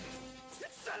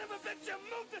son of a bitch, you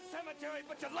moved the cemetery,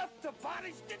 but you left the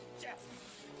bodies, didn't you?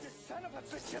 You son of a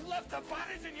bitch, you left the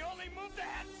bodies and you only moved the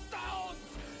headstones!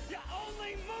 You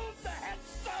only moved the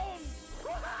headstones!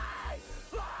 Why?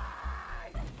 Why?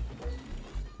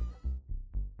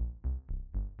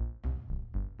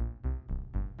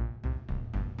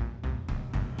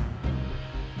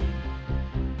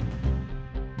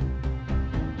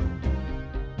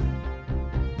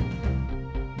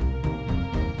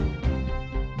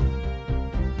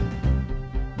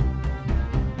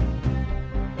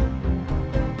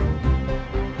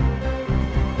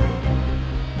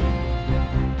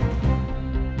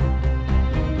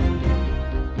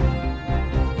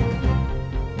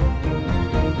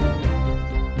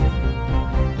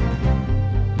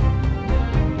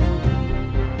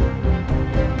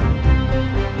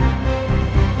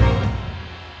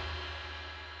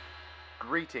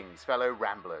 Greetings, fellow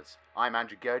ramblers. I'm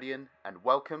Andrew Godian, and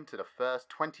welcome to the first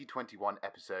 2021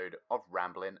 episode of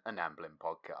Ramblin' and Amblin'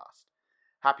 podcast.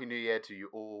 Happy New Year to you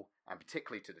all, and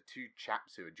particularly to the two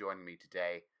chaps who are joining me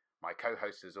today, my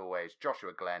co-host as always,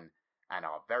 Joshua Glenn, and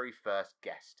our very first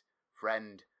guest,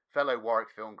 friend, fellow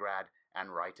Warwick film grad,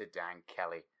 and writer Dan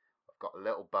Kelly. I've got a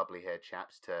little bubbly here,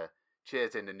 chaps, to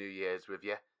cheers in the New Year's with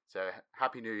you. So,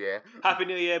 Happy New Year. Happy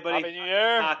New Year, buddy. Happy New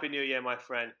Year. Happy New Year, my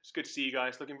friend. It's good to see you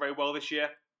guys. Looking very well this year.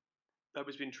 Hope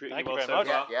it's been treating Thank you you well very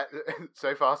so much. far. Yeah.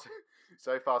 So far,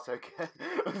 so good.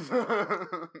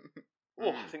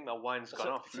 Oh, I think that wine's gone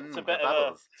off. It's a bit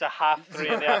of it's a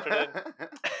 3:30 in the afternoon.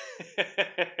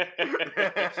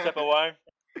 Sip of wine.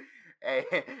 Hey,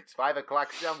 it's 5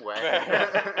 o'clock somewhere.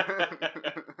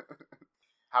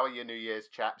 How are your New Year's,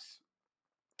 chaps?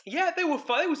 Yeah, they were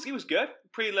fun. It was good.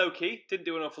 Pretty low key. Didn't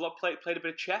do an awful lot. Played a bit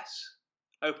of chess.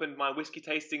 Opened my whiskey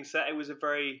tasting set. It was a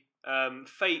very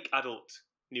fake adult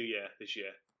New Year this year.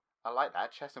 I like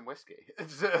that, chess and whiskey.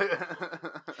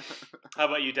 How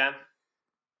about you, Dan?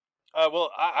 Well,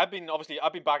 I've been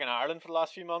back in Ireland for the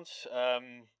last few months.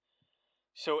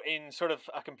 So in sort of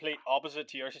a complete opposite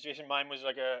to your situation, mine was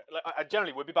I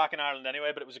generally would be back in Ireland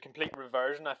anyway, but it was a complete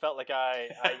reversion. I felt like I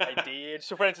did.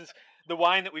 So for instance, the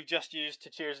wine that we've just used to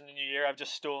cheers in the new year, I've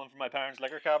just stolen from my parents'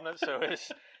 liquor cabinet. So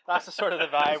that's the sort of the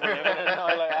vibe we're living in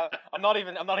now. I'm not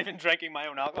even drinking my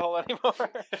own alcohol anymore.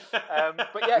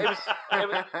 But yeah,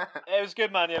 it was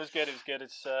good, man. Yeah, it was good.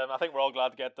 It's I think we're all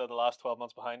glad to get the last 12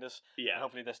 months behind us. Yeah. And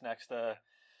hopefully this next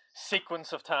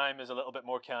sequence of time is a little bit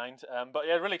more kind. But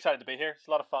yeah, really excited to be here. It's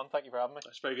a lot of fun. Thank you for having me.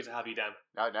 It's very good to have you, Dan.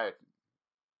 No.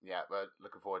 Yeah, we're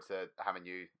looking forward to having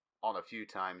you on a few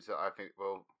times. I think,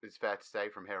 well, it's fair to say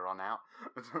from here on out.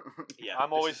 Yeah,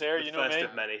 I'm always there, you know me. First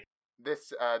of many.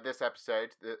 This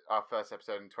episode, our first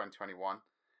episode in 2021,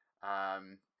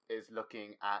 is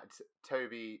looking at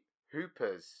Toby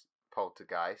Hooper's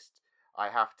Poltergeist. I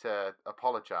have to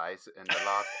apologise. In the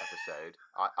last episode,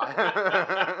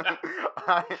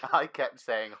 I kept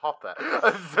saying Hopper.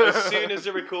 As soon as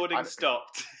the recording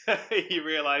stopped, he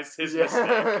realised his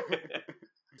mistake.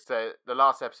 So the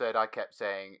last episode, I kept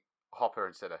saying Hopper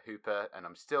instead of Hooper, and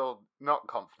I'm still not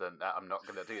confident that I'm not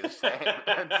going to do the same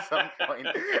at some point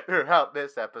throughout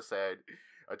this episode.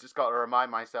 I just got to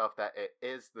remind myself that it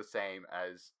is the same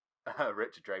as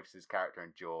Richard Dreyfuss's character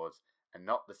in Jaws, and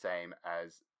not the same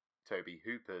as Toby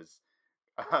Hooper's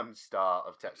star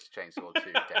of Texas Chainsaw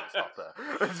 2, Dennis Hopper.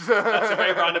 That's a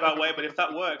very roundabout way, but if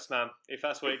that works, man, if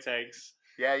that's what it takes.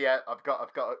 Yeah, I've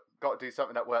got to do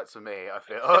something that works for me, I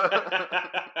feel.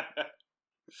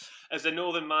 As a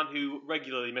northern man who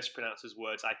regularly mispronounces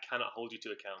words, I cannot hold you to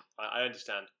account. I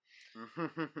understand.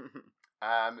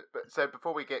 So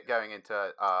before we get going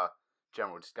into our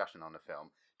general discussion on the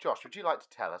film, Josh, would you like to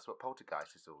tell us what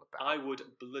Poltergeist is all about? I would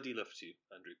bloody love to,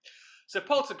 Andrew. So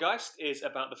Poltergeist is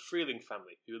about the Freeling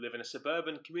family who live in a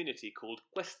suburban community called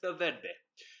Cuesta Verde,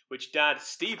 which Dad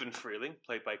Stephen Freeling,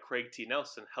 played by Craig T.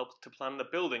 Nelson, helped to plan the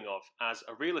building of as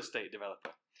a real estate developer.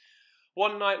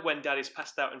 One night when Dad is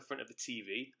passed out in front of the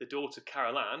TV, the daughter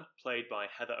Carol Ann, played by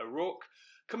Heather O'Rourke,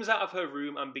 comes out of her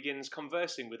room and begins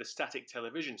conversing with a static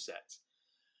television set.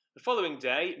 The following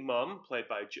day, Mum, played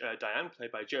by Diane,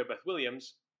 played by Jo Beth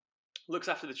Williams, looks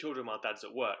after the children while Dad's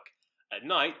at work. At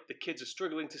night, the kids are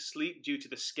struggling to sleep due to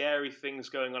the scary things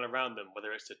going on around them,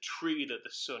 whether it's a tree that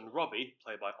the son Robbie,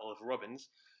 played by Oliver Robbins,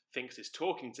 thinks is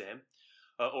talking to him,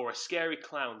 or a scary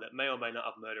clown that may or may not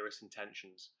have murderous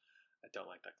intentions. I don't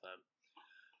like that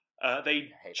clown.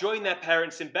 They join their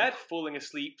parents in bed, falling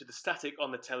asleep to the static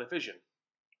on the television.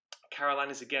 Carol Ann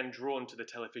is again drawn to the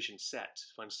television set,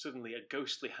 when suddenly a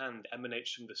ghostly hand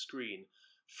emanates from the screen,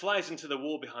 flies into the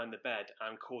wall behind the bed,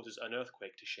 and causes an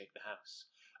earthquake to shake the house.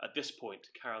 At this point,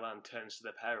 Carol Ann turns to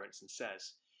their parents and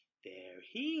says, "They're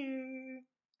here."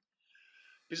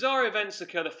 Bizarre events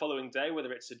occur the following day,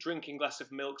 whether it's a drinking glass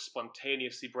of milk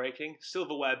spontaneously breaking,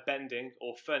 silverware bending,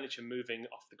 or furniture moving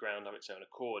off the ground on its own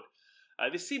accord.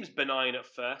 This seems benign at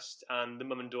first, and the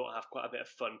mum and daughter have quite a bit of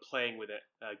fun playing with it,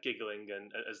 giggling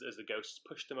and as the ghosts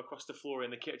push them across the floor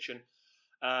in the kitchen.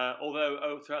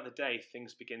 Although throughout the day,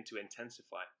 things begin to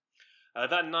intensify.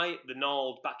 That night, the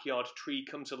gnarled backyard tree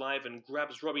comes alive and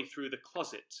grabs Robbie through the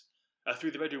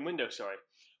bedroom window, sorry.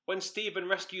 When Stephen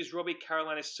rescues Robbie,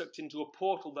 Caroline is sucked into a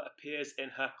portal that appears in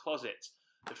her closet.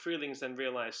 The Freelings then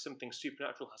realise something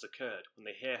supernatural has occurred when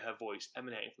they hear her voice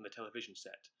emanating from the television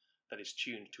set that is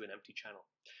tuned to an empty channel.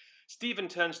 Stephen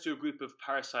turns to a group of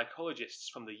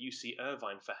parapsychologists from the UC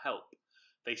Irvine for help.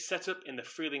 They set up in the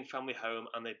Freeling family home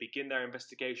and they begin their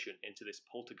investigation into this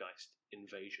poltergeist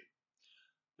invasion.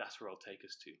 That's where I'll take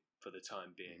us to for the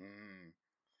time being.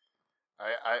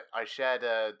 I shared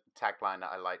a tagline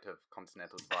that I liked of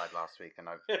Continental Divide last week, and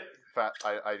I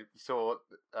saw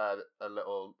a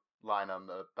little line on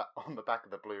the back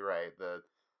of the Blu-ray. The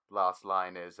last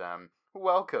line is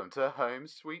 "Welcome to Home,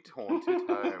 Sweet Haunted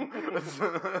Home."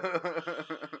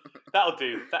 That'll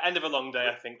do. That end of a long day,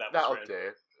 I think that'll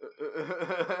do.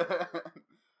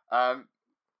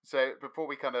 So before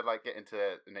we kind of like get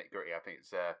into the nitty-gritty, I think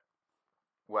it's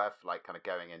worth like kind of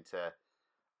going into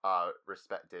our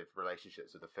respective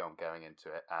relationships with the film going into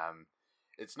it.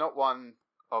 It's not one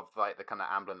of like the kind of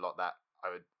Amblin lot that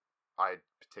I'd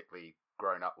particularly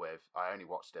grown up with. I only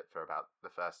watched it for about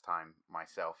the first time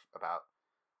myself about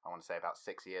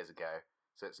 6 years ago.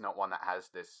 So it's not one that has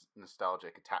this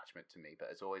nostalgic attachment to me, but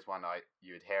it's always one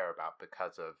you would hear about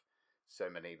because of so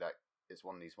many, that it's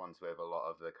one of these ones with a lot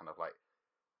of the kind of like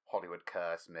Hollywood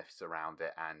curse myths around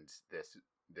it, and this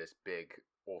big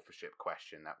authorship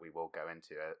question that we will go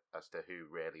into as to who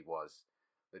really was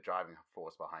the driving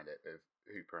force behind it with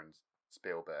Hooper and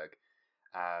Spielberg.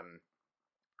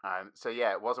 So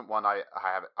yeah, it wasn't one I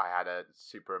had a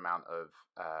super amount of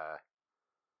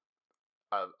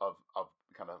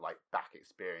kind of like back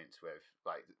experience with.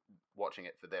 Like watching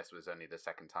it for this was only the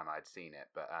second time I'd seen it,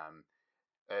 but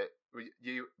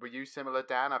were you similar,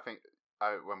 Dan? I think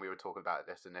when we were talking about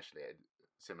this initially, it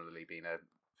similarly been a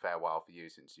fair while for you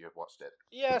since you have watched it.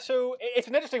 Yeah, so it's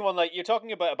an interesting one. Like, you're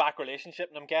talking about a back relationship,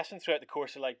 and I'm guessing throughout the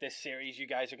course of like this series, you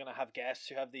guys are going to have guests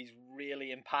who have these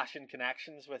really impassioned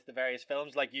connections with the various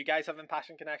films. Like, you guys have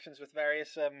impassioned connections with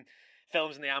various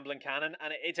films in the Amblin canon,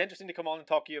 and it's interesting to come on and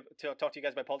talk to you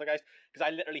guys about Poltergeist, because I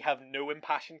literally have no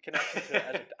impassioned connection to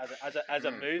it as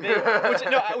a movie,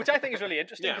 which I think is really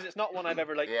interesting, because it's not one I've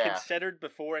ever considered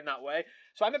before in that way.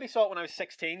 So I maybe saw it when I was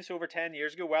 16, so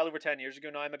well over 10 years ago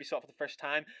now. I maybe saw it for the first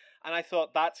time, and I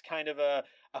thought that's kind of a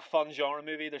fun genre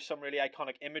movie. There's some really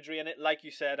iconic imagery in it, like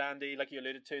you said, Andy, like you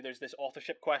alluded to. There's this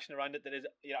authorship question around it that is,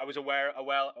 I was well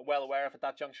aware of at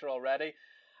that juncture already.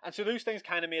 And so those things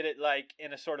kind of made it like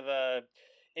in a sort of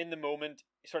in the moment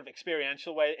sort of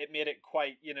experiential way. It made it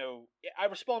quite, I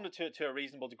responded to it to a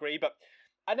reasonable degree, but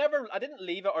I didn't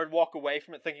leave it or walk away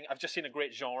from it thinking I've just seen a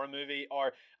great genre movie.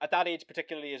 Or at that age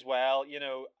particularly as well,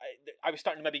 I was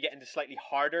starting to maybe get into slightly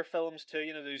harder films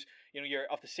too. Those, you're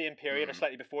of the same period or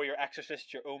slightly before, your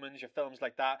Exorcist, your Omens, your films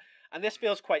like that. And this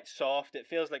feels quite soft. It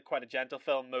feels like quite a gentle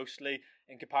film mostly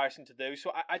in comparison to those.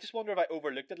 So I just wonder if I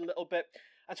overlooked it a little bit.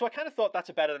 And so I kind of thought that's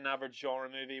a better than average genre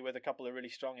movie with a couple of really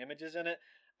strong images in it.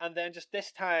 And then just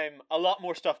this time, a lot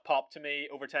more stuff popped to me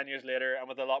over 10 years later, and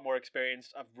with a lot more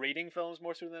experience of reading films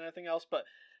more so than anything else. But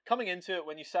coming into it,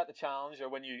 when you set the challenge or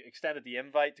when you extended the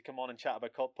invite to come on and chat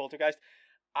about Poltergeist,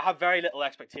 I have very little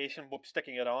expectation of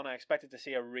sticking it on. I expected to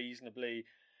see a reasonably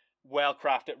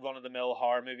well-crafted, run-of-the-mill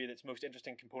horror movie that's most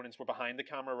interesting components were behind the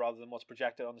camera rather than what's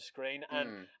projected on the screen.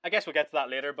 And I guess we'll get to that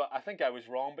later, but I think I was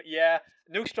wrong. But yeah,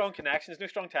 no strong connections, no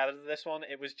strong ties to this one.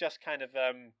 It was just kind of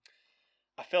a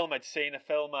film I'd seen, a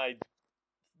film I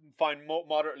found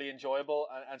moderately enjoyable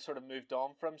and sort of moved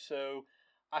on from. So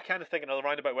I kind of think in a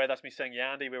roundabout way that's me saying,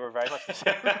 yeah, Andy, we were very much the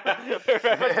same.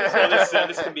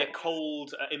 This can be a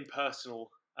cold,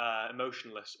 impersonal,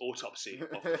 emotionless autopsy of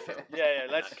the film. Yeah,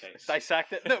 let's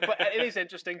dissect it. No, but it is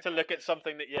interesting to look at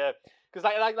something that, because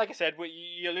like I said,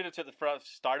 you alluded to at the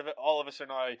start of it, all of us are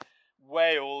now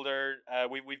way older.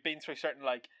 We've been through certain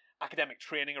like academic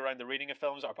training around the reading of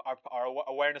films. Our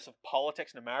awareness of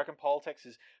politics and American politics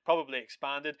is probably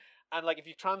expanded. And like if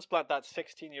you transplant that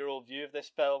 16-year-old view of this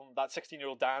film, that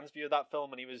 16-year-old Dan's view of that film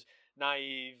when he was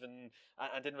naive and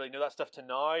didn't really know that stuff to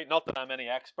now, not that I'm any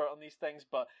expert on these things,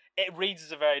 but it reads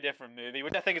as a very different movie,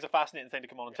 which I think is a fascinating thing to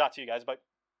come on and chat to you guys about.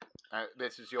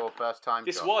 This is your first time.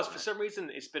 This was, for some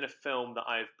reason, it's been a film that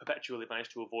I've perpetually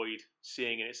managed to avoid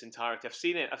seeing in its entirety. I've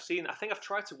think I've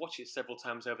tried to watch it several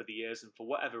times over the years, and for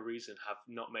whatever reason have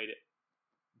not made it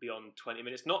beyond 20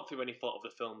 minutes, not through any fault of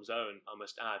the film's own, I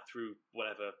must add, through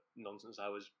whatever nonsense I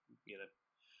was,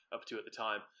 up to at the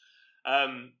time.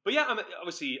 But yeah, I'm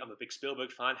a big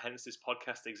Spielberg fan, hence this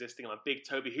podcast existing. I'm a big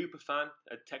Tobe Hooper fan.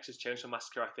 Texas Chainsaw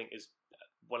Massacre, I think, is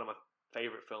one of my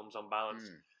favourite films on balance.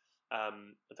 I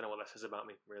don't know what that says about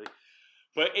me, really.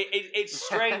 But it's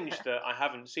strange that I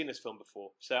haven't seen this film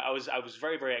before. So I was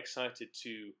very, very excited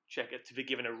to check it, to be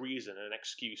given a reason and an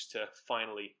excuse to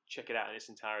finally check it out in its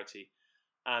entirety.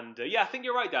 And I think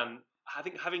you're right, Dan. I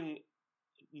think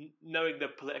knowing the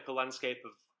political landscape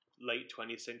of late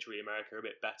 20th century America a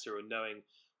bit better, and knowing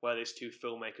where these two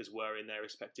filmmakers were in their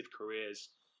respective careers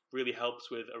really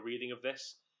helps with a reading of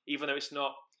this. Even though it's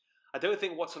not, I don't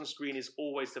think what's on screen is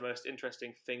always the most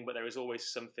interesting thing, but there is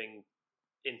always something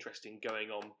interesting going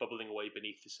on, bubbling away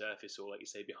beneath the surface, or like you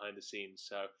say, behind the scenes.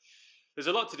 So there's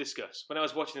a lot to discuss. When I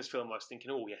was watching this film, I was thinking,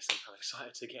 oh yes, I'm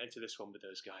excited to get into this one with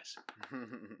those guys.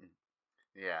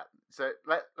 Yeah, so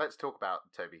let's talk about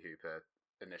Tobe Hooper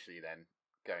initially then,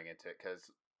 going into it,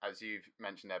 because as you've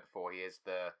mentioned there before, he is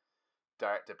the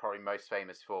director probably most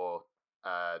famous for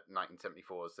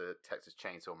 1974's The Texas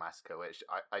Chainsaw Massacre, which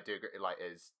I do agree, like,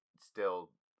 is still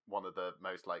one of the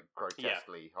most like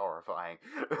grotesquely horrifying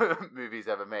movies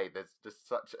ever made. There's just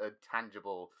such a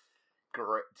tangible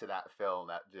grit to that film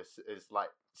that just is like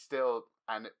still,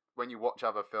 and when you watch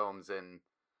other films in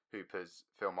Hooper's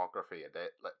filmography,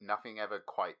 like nothing ever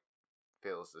quite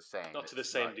feels the same. Not to the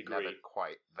same degree. Never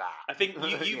quite that. I think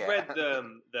you've read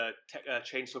the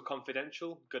Chainsaw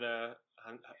Confidential, Gunnar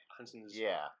Hansen's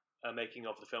making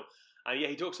of the film. And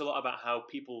he talks a lot about how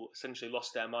people essentially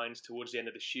lost their minds towards the end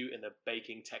of the shoot in the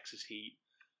baking Texas heat,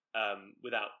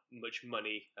 without much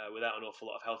money, without an awful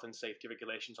lot of health and safety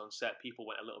regulations on set. People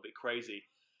went a little bit crazy.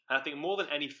 And I think more than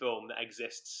any film that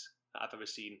exists that I've ever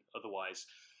seen otherwise,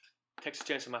 Texas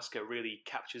Chainsaw Massacre really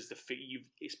captures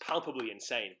it's palpably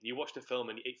insane. You watch the film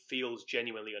and it feels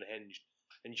genuinely unhinged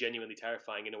and genuinely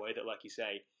terrifying in a way that, like you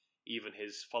say, even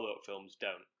his follow-up films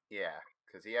don't. Yeah,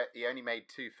 because he only made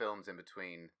 2 films in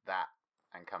between that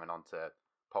and coming on to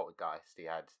Poltergeist. He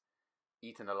had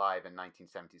Eaten Alive in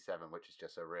 1977, which is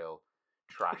just a real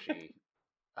trashy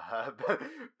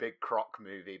big croc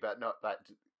movie, but not that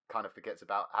kind of forgets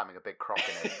about having a big croc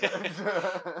in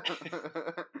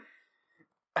it.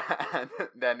 And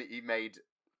then he made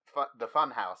The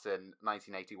Funhouse in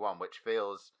 1981, which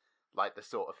feels like the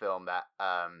sort of film that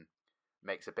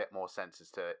makes a bit more sense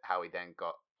as to how he then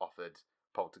got offered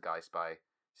Poltergeist by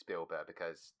Spielberg,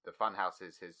 because The Funhouse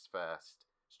is his first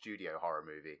studio horror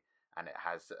movie, and it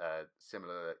has a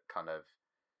similar kind of,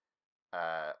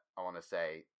 I want to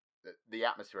say, the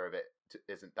atmosphere of it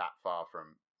isn't that far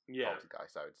from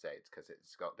Poltergeist, I would say. It's because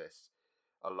it's got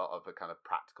a lot of the kind of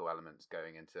practical elements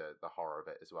going into the horror of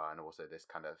it as well, and also this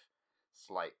kind of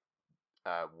slight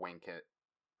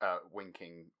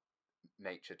winking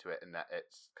nature to it, in that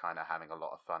it's kind of having a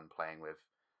lot of fun playing with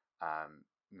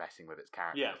messing with its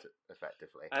characters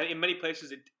effectively. In many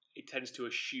places it tends to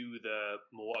eschew the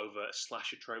more overt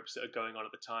slasher tropes that are going on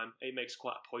at the time. It makes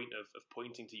quite a point of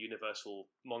pointing to Universal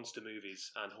monster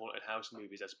movies and haunted house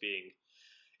movies as being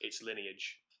its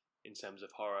lineage in terms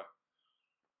of horror.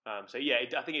 I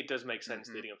think it does make sense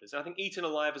leading up to this. And I think Eaten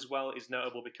Alive as well is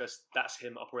notable because that's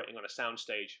him operating on a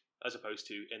soundstage as opposed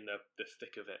to in the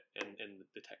thick of it in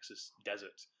the Texas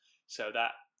desert. So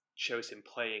that shows him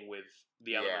playing with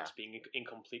the elements, being in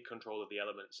complete control of the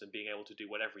elements and being able to do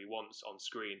whatever he wants on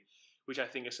screen, which I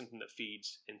think is something that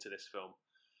feeds into this film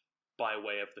by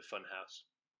way of the Funhouse.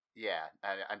 Yeah,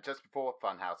 and just before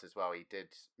Funhouse as well, he did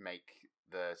make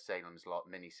the Salem's Lot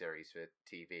miniseries for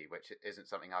TV, which isn't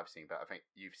something I've seen, but I think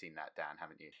you've seen that, Dan,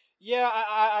 haven't you? Yeah,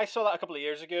 I saw that a couple of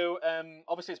years ago.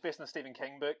 Obviously, it's based on a Stephen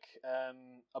King book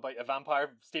about a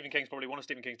vampire. Stephen King's probably one of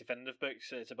Stephen King's definitive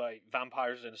books. It's about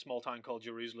vampires in a small town called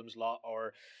Jerusalem's Lot,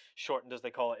 or shortened as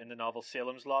they call it in the novel,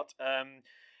 Salem's Lot.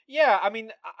 I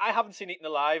mean, I haven't seen Eaten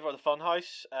Alive or The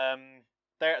Funhouse.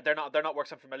 They're not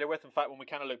works I'm familiar with. In fact, when we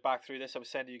kind of look back through this, I was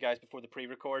saying to you guys before the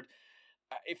pre-record,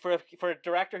 for a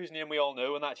director whose name we all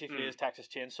know, and that chiefly is Texas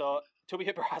Chainsaw, Tobe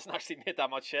Hooper hasn't actually made that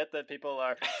much shit that people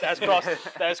are that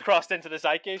has crossed into the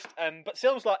zeitgeist. But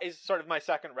Salem's Lot is sort of my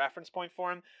second reference point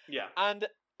for him. Yeah. And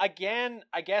again,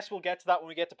 I guess we'll get to that when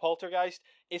we get to Poltergeist.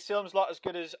 Is Salem's Lot as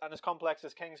good as and as complex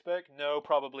as King's book? No,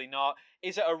 probably not.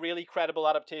 Is it a really credible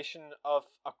adaptation of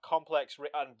a complex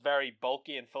and very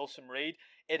bulky and fulsome read?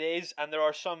 It is, and there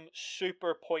are some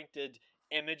super pointed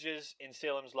images in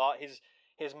Salem's Lot.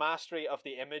 His mastery of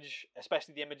the image,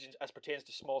 especially the image as pertains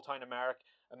to small town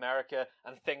America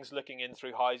and things looking in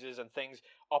through houses and things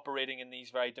operating in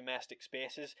these very domestic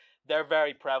spaces, they're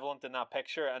very prevalent in that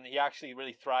picture, and he actually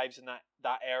really thrives in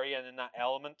that area and in that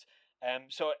element.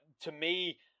 So to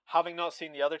me, having not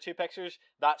seen the other two pictures,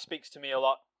 that speaks to me a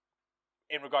lot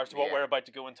in regards to what Yeah. we're about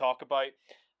to go and talk about.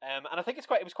 And I think it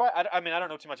was quite. I mean, I don't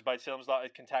know too much about Salem's Lot.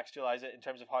 I'd contextualize it in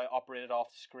terms of how it operated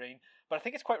off the screen, but I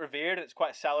think it's quite revered. It's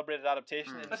quite a celebrated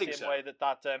adaptation in I the think same so. way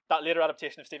that later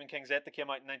adaptation of Stephen King's It that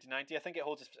came out in 1990. I think it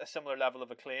holds a similar level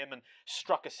of acclaim and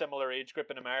struck a similar age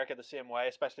group in America the same way,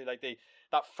 especially like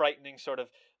that frightening sort of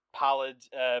pallid,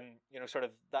 sort of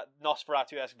that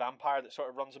Nosferatu-esque vampire that sort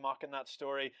of runs amok in that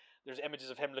story. There's images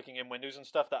of him looking in windows and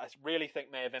stuff that I really think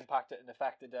may have impacted and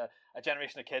affected a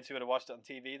generation of kids who would have watched it on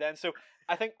TV then. So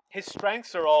I think his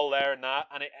strengths are all there in that,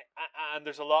 and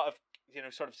there's a lot of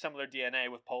sort of similar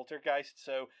DNA with Poltergeist.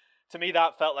 So to me,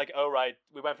 that felt like, oh right,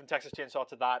 we went from Texas Chainsaw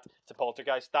to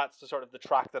Poltergeist. That's the sort of the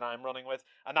track that I'm running with,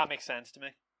 and that makes sense to me.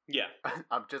 Yeah.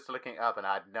 I'm just looking up, and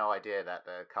I had no idea that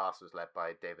the cast was led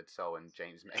by David Soul and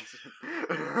James Mason.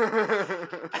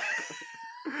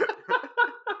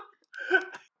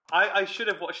 I should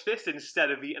have watched this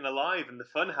instead of Eaten Alive in the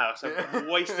Funhouse. I've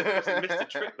missed a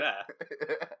trick there.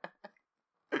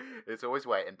 It's always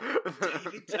waiting.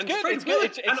 And good, Fred it's good.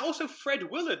 Willard, It's- and also Fred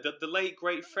Willard, the late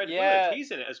great Fred Yeah. Willard.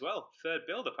 He's in it as well. Third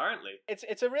build, apparently.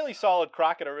 It's a really solid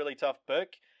crack at a really tough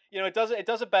book. It does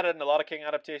it better than a lot of King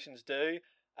adaptations do,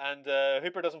 and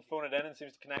Hooper doesn't phone it in and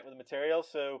seems to connect with the material.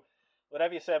 So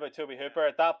whatever you say about Toby Hooper,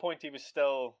 at that point he was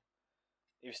still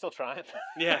trying.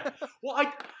 Yeah.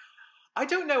 Well, I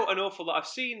don't know an awful lot. I've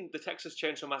seen the Texas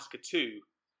Chainsaw Massacre 2,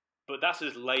 but that's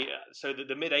as late. So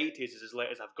the mid 80s is as late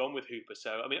as I've gone with Hooper.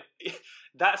 So I mean,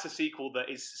 that's a sequel that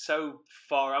is so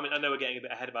far. I mean, I know we're getting a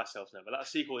bit ahead of ourselves now, but that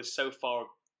sequel is so far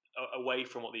away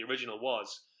from what the original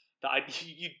was that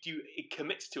it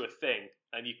commits to a thing,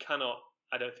 and you cannot,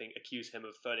 I don't think, accuse him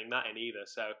of phoning that in either.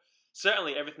 So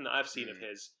certainly everything that I've seen of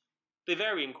his, they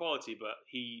vary in quality, but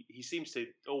he seems to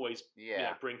always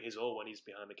bring his all when he's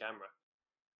behind the camera.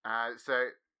 So,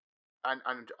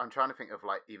 I'm trying to think of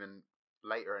like even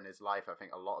later in his life. I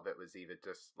think a lot of it was either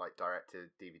just like direct to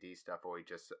DVD stuff, or he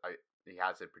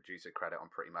has a producer credit on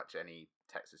pretty much any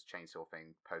Texas Chainsaw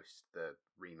thing post the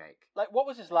remake. Like, what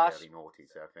was his in the last? early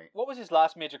noughties, I think. What was his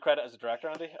last major credit as a director,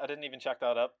 Andy? I didn't even check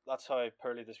that up. That's how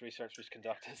poorly this research was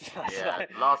conducted. Yeah,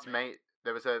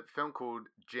 there was a film called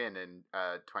Gin in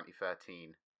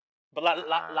 2013. But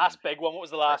last big one. What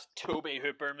was the last Toby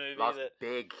Hooper movie? Last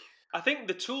big. I think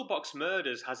the Toolbox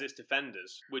Murders has its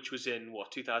Defenders, which was in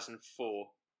 2004,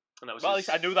 and that was. Well, at least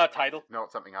I knew that title.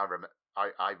 Not something I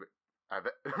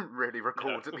really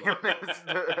recall, to be honest.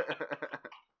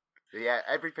 Yeah,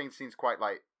 everything seems quite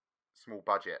like small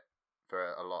budget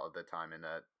for a lot of the time in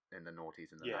the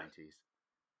noughties and the 90s.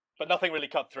 But nothing really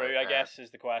cut through, But, I guess,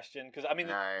 is the question. Because I mean,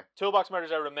 No. Toolbox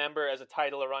Murders I remember as a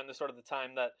title around the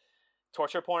time that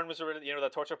torture porn was really,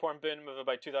 that torture porn boom of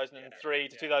about 2003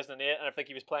 to 2008, and I think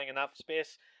he was playing in that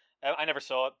space. I never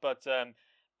saw it, but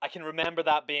I can remember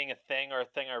that being a thing or a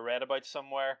thing I read about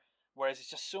somewhere. Whereas it's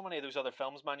just so many of those other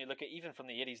films, man. You look at even from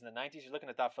the 80s and the 90s, you're looking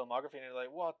at that filmography and you're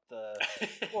like, what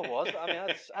was it? I mean,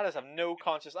 I just have no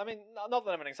conscious. I mean, not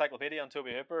that I'm an encyclopedia on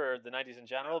Toby Hooper or the 90s in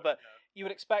general, but you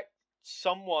would expect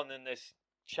someone in this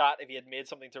chat, if he had made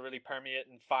something to really permeate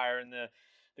and fire in the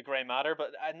grey matter,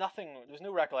 but nothing. There was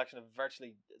no recollection of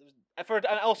virtually. And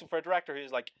also for a director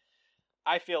who's like,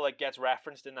 I feel like gets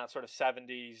referenced in that sort of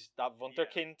 70s, that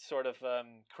Wunderkind sort of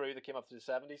crew that came up through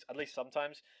the 70s, at least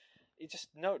sometimes. It just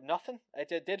nothing.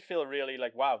 It did feel really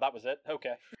like, wow, that was it.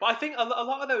 Okay. But I think a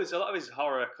lot of his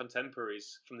horror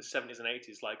contemporaries from the 70s and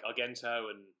 80s, like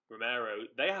Argento and Romero,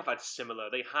 they had similar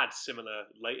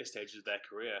later stages of their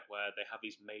career where they have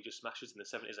these major smashes in the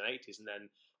 70s and 80s, and then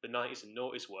the 90s and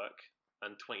noughties work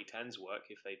and 2010s work,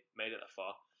 if they made it that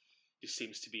far, just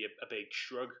seems to be a big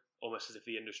shrug, almost as if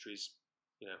the industry's,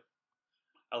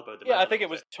 elbowed them. Yeah, out I think a it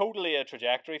was little totally a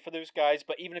trajectory for those guys.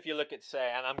 But even if you look at,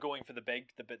 say, and I'm going for the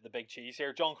big cheese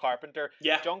here, John Carpenter.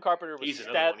 Yeah, John Carpenter was he's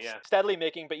another one, yeah. steadily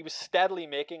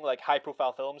making like high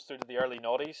profile films through to the early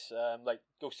noughties, like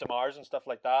Ghosts of Mars and stuff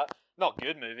like that. Not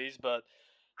good movies, but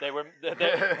they were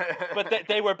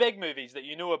they were big movies that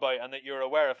you know about and that you're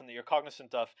aware of and that you're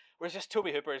cognizant of. Whereas just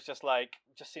Toby Hooper is just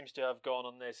seems to have gone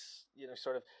on this,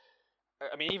 sort of.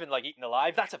 I mean, even like Eaten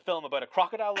Alive, that's a film about a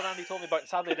crocodile that Andy told me about, and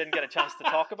sadly I didn't get a chance to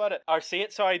talk about it or see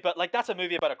it. Sorry, but like that's a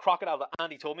movie about a crocodile that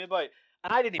Andy told me about,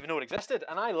 and I didn't even know it existed.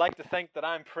 And I like to think that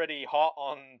I'm pretty hot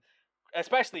on,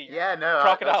 especially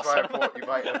crocodile that's why cinema. I thought you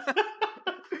might have.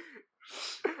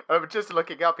 I'm just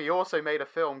looking up. He also made a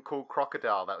film called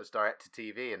Crocodile that was direct to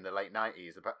TV in the late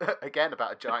 90s about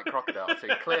a giant crocodile. So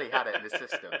he clearly had it in his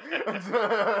system.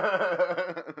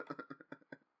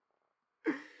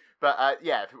 But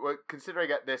if we're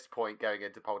considering at this point going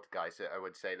into Poltergeist, I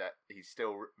would say that he's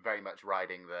still very much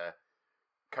riding the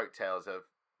coattails of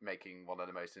making one of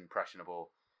the most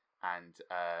impressionable and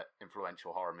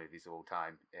influential horror movies of all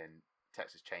time in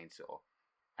Texas Chainsaw,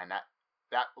 and that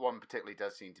one particularly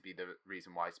does seem to be the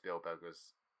reason why Spielberg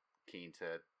was keen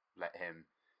to let him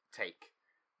take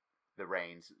the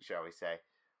reins, shall we say.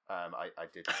 I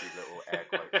did do little air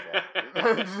quotes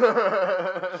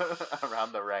there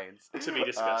around the reins. To be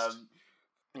discussed.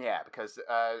 Yeah, because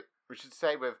we should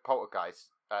say with Poltergeist,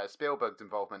 Spielberg's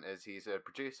involvement is he's a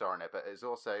producer on it, but it's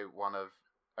also one of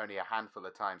only a handful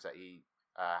of times that he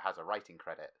has a writing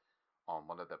credit on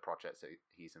one of the projects that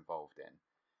he's involved in.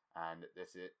 And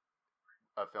this is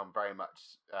a film very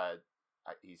much,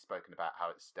 he's spoken about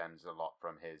how it stems a lot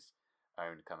from his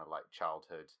own kind of like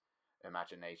childhood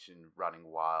imagination running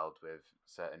wild with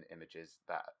certain images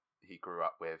that he grew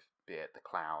up with, be it the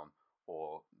clown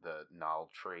or the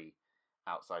gnarled tree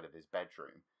outside of his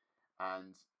bedroom.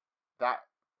 And that,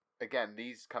 again,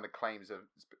 these kind of claims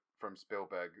from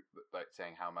Spielberg, like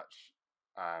saying how much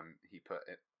he put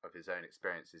of his own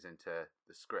experiences into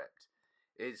the script,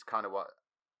 is kind of what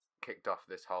kicked off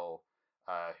this whole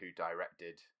who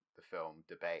directed the film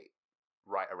debate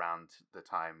right around the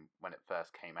time when it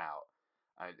first came out.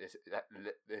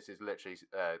 This is literally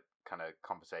a kind of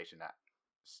conversation that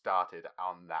started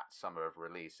on that summer of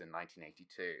release in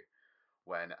 1982,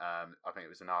 when I think it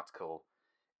was an article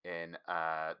in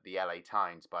the LA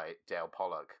Times by Dale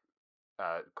Pollock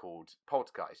called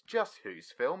Poltergeist, Just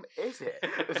Whose Film Is It?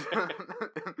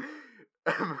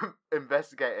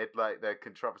 Investigated like the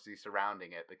controversy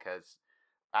surrounding it, because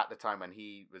at the time when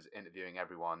he was interviewing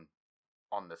everyone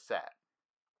on the set,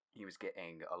 he was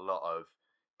getting a lot of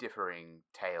differing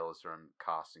tales from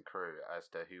cast and crew as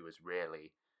to who was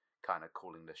really kind of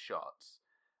calling the shots.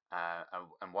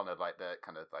 And one of like the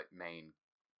kind of like main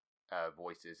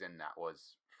voices in that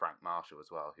was Frank Marshall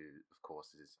as well, who of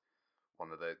course is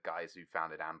one of the guys who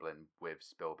founded Amblin with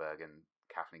Spielberg and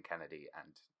Kathleen Kennedy,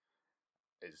 and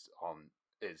is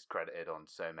credited on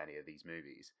so many of these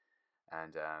movies.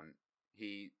 And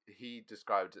he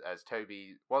described as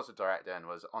Toby was a director and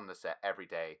was on the set every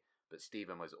day, but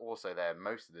Stephen was also there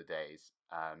most of the days,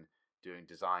 doing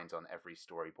designs on every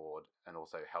storyboard and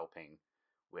also helping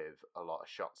with a lot of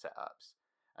shot setups.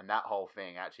 And that whole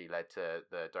thing actually led to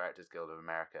the Directors Guild of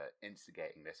America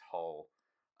instigating this whole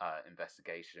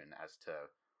investigation as to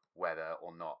whether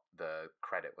or not the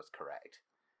credit was correct,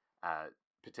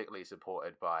 particularly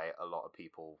supported by a lot of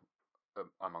people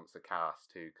amongst the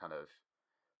cast who kind of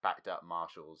backed up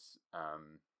Marshall's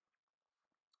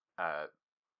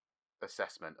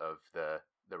assessment of the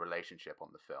relationship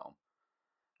on the film.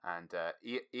 And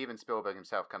even Spielberg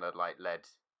himself kind of like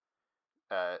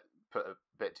put a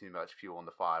bit too much fuel on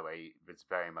the fire, where he was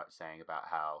very much saying about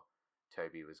how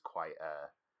Toby was quite a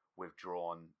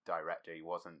withdrawn director. He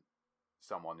wasn't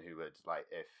someone who would, like,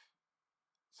 if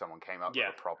someone came up with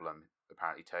a problem,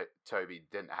 apparently Toby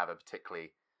didn't have a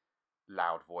particularly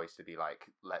loud voice to be like,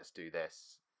 let's do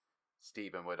this.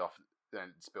 Stephen would often,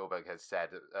 and Spielberg has said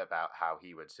about how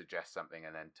he would suggest something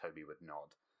and then Toby would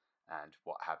nod and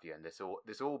what have you. And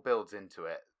this all builds into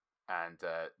it, and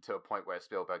to a point where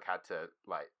Spielberg had to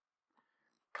like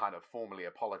kind of formally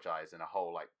apologize in a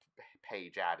whole like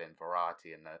page ad in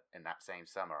Variety in that same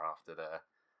summer after the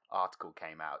article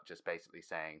came out, just basically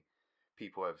saying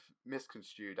people have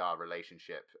misconstrued our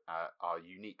relationship, our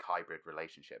unique hybrid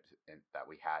relationship that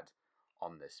we had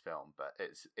on this film. But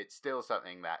it's still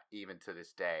something that even to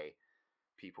this day,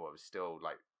 people are still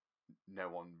like, no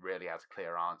one really has a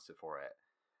clear answer for it.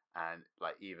 And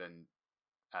like even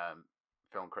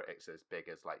film critics as big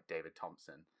as like David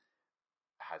Thompson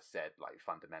has said, like,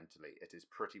 fundamentally it is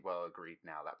pretty well agreed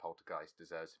now that Poltergeist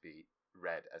deserves to be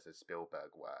read as a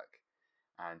Spielberg work.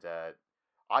 And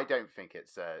I don't think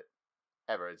it's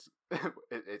ever as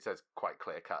it's as quite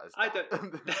clear cut as that. I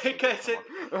don't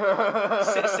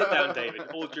sit down, David,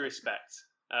 all due respect.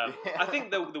 I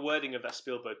think the wording of that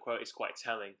Spielberg quote is quite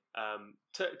telling.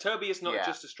 Toby is not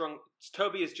just a strong.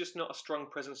 Toby is just not a strong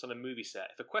presence on a movie set.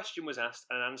 If a question was asked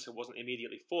and an answer wasn't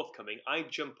immediately forthcoming,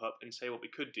 I'd jump up and say what we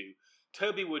could do.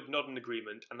 Toby would nod in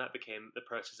agreement, and that became the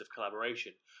process of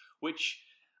collaboration. Which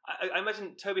I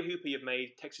imagine Toby Hooper, you've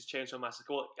made Texas Chainsaw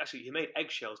Massacre. Well, actually, he made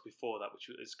Eggshells before that, which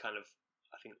was kind of,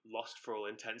 I think, lost for all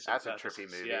intents and purposes. That's a trippy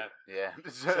movie. Yeah.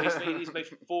 So he's made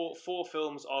four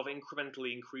films of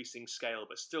incrementally increasing scale,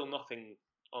 but still nothing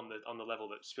on the level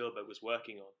that Spielberg was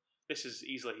working on. This is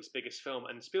easily his biggest film,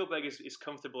 and Spielberg is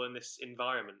comfortable in this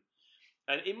environment.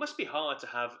 And it must be hard to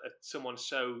have someone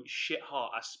so shit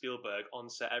hot as Spielberg on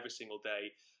set every single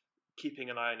day, keeping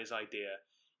an eye on his idea.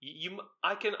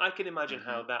 I can imagine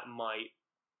how that might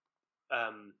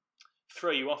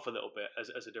throw you off a little bit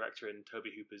as a director in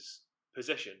Toby Hooper's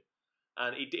position.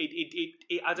 And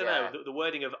I don't Yeah. know, the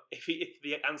wording of if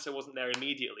the answer wasn't there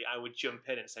immediately, I would jump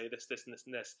in and say this, and this,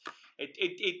 and this.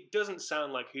 It doesn't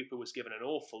sound like Hooper was given an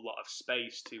awful lot of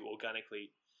space to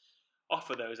organically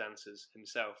offer those answers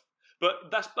himself.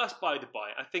 But that's by the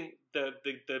by. I think the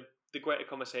greater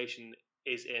conversation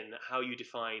is in how you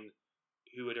define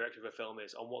who a director of a film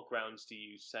is. On what grounds do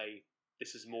you say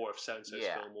this is more of so-and-so's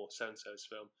film or so-and-so's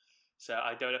film? So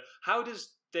I don't know. How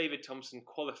does David Thompson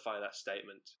qualify that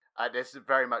statement? This is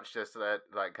very much just a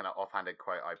like kind of offhanded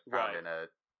quote I found Right. in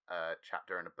a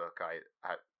chapter in a book I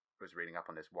was reading up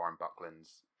on this. Warren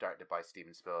Buckland's, directed by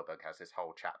Steven Spielberg, has this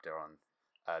whole chapter on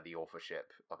the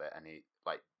authorship of it, and he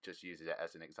like just uses it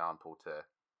as an example to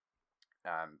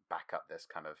back up this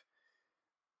kind of,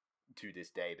 to this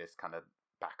day, this kind of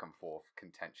back and forth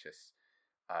contentious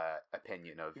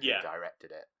opinion of who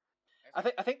directed it.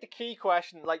 I think the key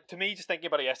question, like to me, just thinking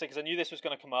about it yesterday, because I knew this was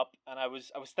going to come up, and I was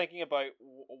thinking about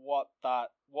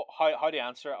how to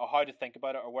answer it, or how to think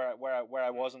about it, or where I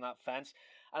was on that fence.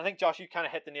 And I think, Josh, you kind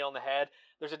of hit the nail on the head.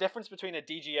 There's a difference between a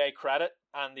DGA credit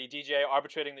and the DGA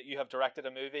arbitrating that you have directed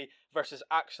a movie versus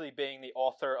actually being the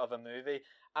author of a movie.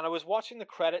 And I was watching the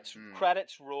credits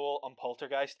roll on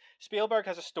Poltergeist. Spielberg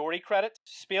has a story credit.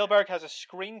 Spielberg has a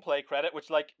screenplay credit, which,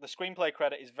 like, the screenplay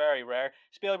credit is very rare.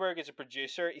 Spielberg is a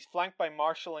producer. He's flanked by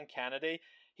Marshall and Kennedy.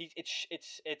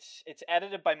 It's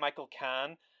edited by Michael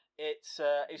Kahn. It's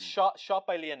shot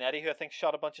by Leonetti, who I think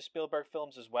shot a bunch of Spielberg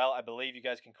films as well. I believe. You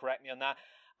guys can correct me on that.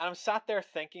 And I'm sat there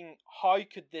thinking, how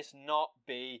could this not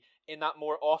be in that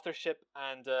more authorship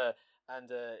and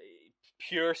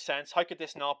pure sense? How could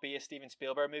this not be a Steven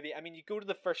Spielberg movie? I mean, you go to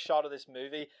the first shot of this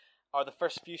movie, or the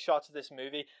first few shots of this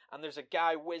movie, and there's a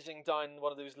guy whizzing down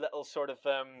one of those little sort of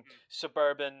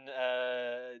suburban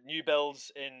new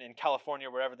builds in California,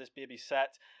 wherever this baby's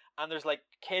set. And there's like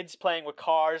kids playing with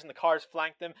cars, and the cars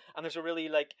flank them, and there's a really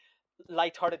like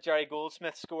light-hearted Jerry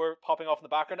Goldsmith score popping off in the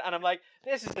background, and I'm like,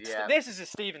 this is a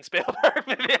Steven Spielberg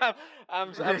movie.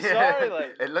 I'm sorry,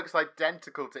 like it looks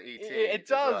identical to E.T. It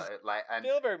does. Well. Like, and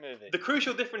Spielberg movie. The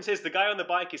crucial difference is the guy on the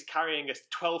bike is carrying a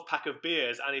 12-pack of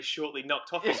beers and is shortly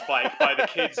knocked off his bike by the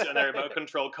kids and their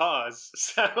remote-control cars.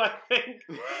 So I think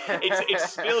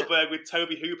it's Spielberg with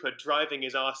Toby Hooper driving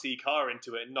his RC car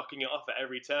into it and knocking it off at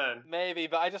every turn. Maybe,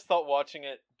 but I just thought watching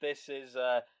it, this is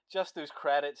just those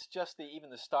credits, just even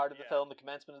the start of the film, the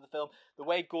commencement of the film, the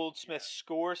way Goldsmith's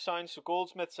score sounds. So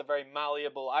Goldsmith's a very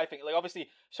malleable, I think, like obviously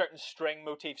certain string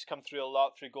motifs come through a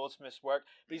lot through Goldsmith's work,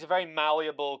 but he's a very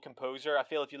malleable composer. I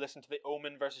feel if you listen to The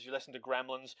Omen versus you listen to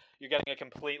Gremlins, you're getting a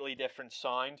completely different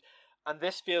sound. And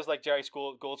this feels like Jerry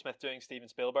Goldsmith doing Steven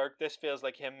Spielberg. This feels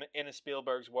like him in a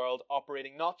Spielberg's world,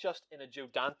 operating not just in a Joe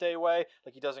Dante way,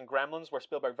 like he does in Gremlins, where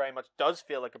Spielberg very much does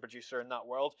feel like a producer in that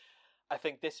world. I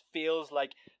think this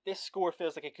score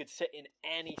feels like it could sit in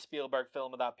any Spielberg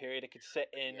film of that period. It could sit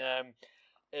in,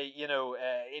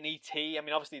 in E.T. I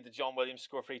mean, obviously the John Williams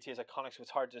score for E.T. is iconic, so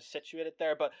it's hard to situate it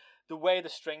there. But the way the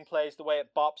string plays, the way it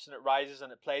bops and it rises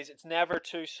and it plays, it's never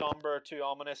too somber or too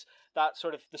ominous. That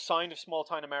sort of the sound of small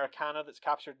town Americana that's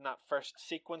captured in that first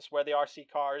sequence where the RC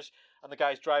cars and the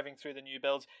guys driving through the new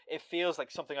builds, it feels like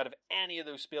something out of any of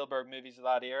those Spielberg movies of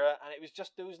that era. And it was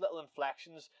just those little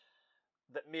inflections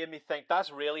that made me think that's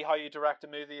really how you direct a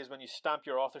movie, is when you stamp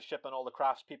your authorship on all the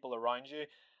craftspeople around you.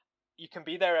 You can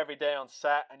be there every day on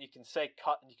set and you can say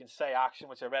cut and you can say action,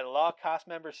 which I read a lot of cast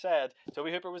members said.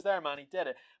 Toby Hooper was there, man, he did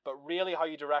it. But really how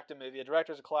you direct a movie, a movie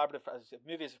is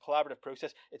a collaborative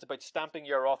process. It's about stamping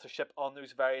your authorship on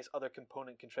those various other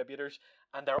component contributors,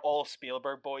 and they're all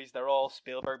Spielberg boys, they're all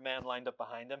Spielberg men lined up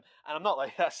behind him. And I'm not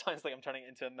like, that sounds like I'm turning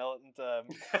into a militant a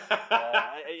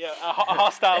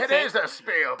hostile it is a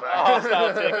Spielberg. A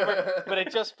hostile takeover. But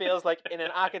it just feels like in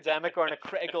an academic or in a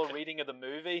critical reading of the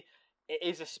movie, it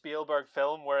is a Spielberg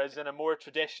film, whereas in a more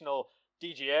traditional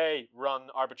DGA run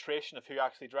arbitration of who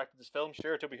actually directed this film,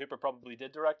 sure, Toby Hooper probably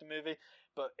did direct a movie,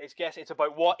 but it's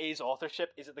about what is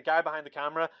authorship. Is it the guy behind the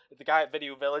camera, is it the guy at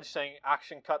Video Village saying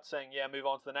action cut, saying yeah, move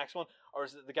on to the next one, or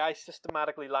is it the guy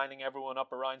systematically lining everyone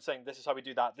up around saying this is how we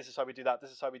do that, this is how we do that,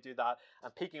 this is how we do that,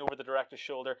 and peeking over the director's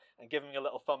shoulder and giving him a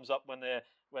little thumbs up when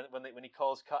he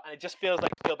calls cut. And it just feels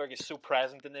like Spielberg is so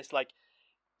present in this, like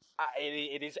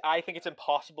it is. I think it's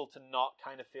impossible to not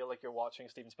kind of feel like you're watching a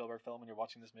Steven Spielberg film when you're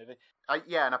watching this movie.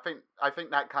 Yeah, and I think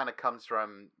that kind of comes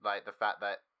from like the fact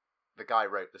that the guy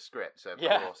wrote the script, so of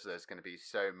course there's going to be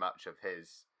so much of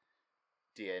his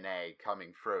DNA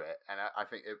coming through it, and I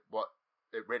think what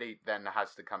it really then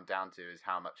has to come down to is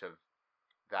how much of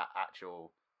that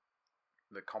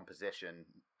the composition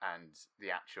and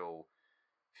the actual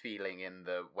feeling in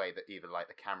the way that either like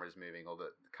the camera's moving or the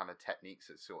kind of techniques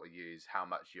that sort of use, how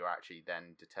much you're actually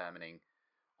then determining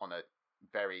on a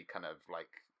very kind of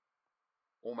like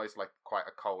almost like quite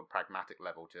a cold, pragmatic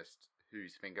level, just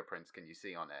whose fingerprints can you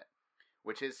see on it,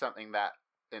 which is something that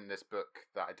in this book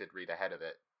that I did read ahead of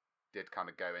it did kind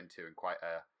of go into in quite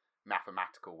a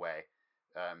mathematical way,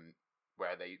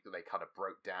 where they kind of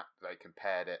broke down, they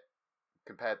compared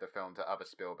the film to other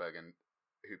Spielberg and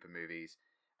Hooper movies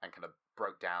and kind of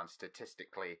broke down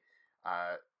statistically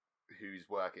whose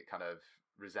work it kind of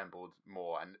resembled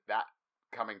more, and that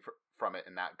coming from it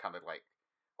in that kind of like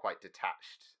quite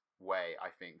detached way, I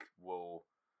think will,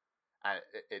 and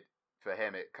it for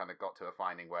him it kind of got to a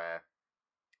finding where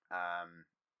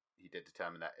he did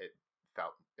determine that it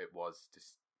felt it was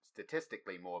just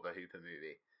statistically more of a Hooper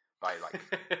movie by like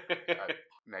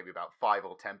maybe about 5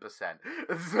 or 10%.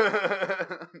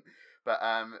 But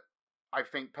I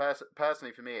think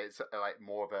personally for me it's like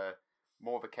more of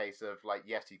a case of like,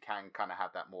 yes, you can kind of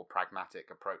have that more pragmatic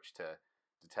approach to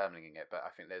determining it, but I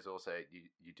think there's also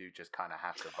you do just kind of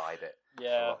have to vibe it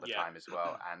a lot of the time as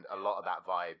well, and a lot of that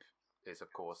vibe is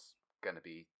of course going to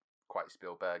be quite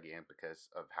Spielbergian because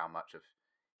of how much of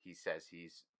he says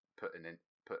he's put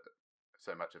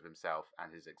so much of himself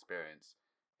and his experience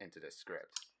into this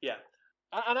script. Yeah.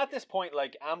 And at this point,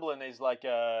 like, Amblin is like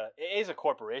it is a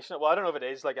corporation. Well, I don't know if it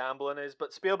is like Amblin is,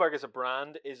 but Spielberg as a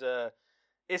brand is a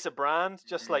brand,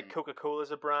 just like Coca-Cola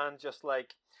is a brand, just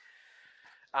like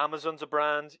Amazon's a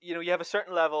brand. You know, you have a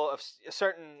certain level of a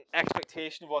certain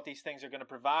expectation of what these things are going to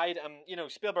provide. And you know,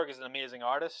 Spielberg is an amazing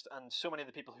artist, and so many of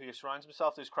the people who he surrounds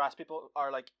himself, those craft people, are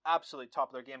like absolutely top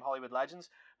of their game Hollywood legends.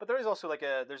 But there is also like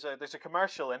there's a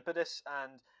commercial impetus,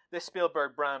 and this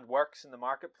Spielberg brand works in the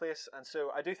marketplace. And so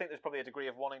I do think there's probably a degree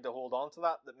of wanting to hold on to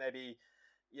that maybe,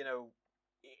 you know,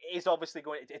 is obviously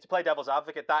going to play devil's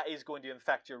advocate. That is going to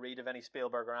infect your read of any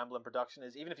Spielberg or Amblin production.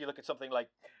 Is even if you look at something like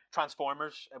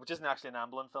Transformers, which isn't actually an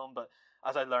Amblin film, but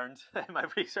as I learned in my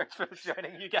research for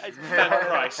joining you guys,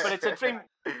 but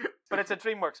it's a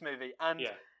DreamWorks movie, and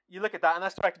you look at that, and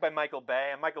that's directed by Michael Bay,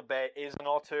 and Michael Bay is an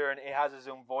auteur, and he has his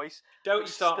own voice. Don't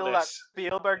start still this. That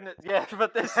Spielbergness, yeah,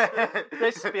 but this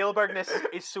Spielbergness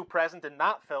is so present in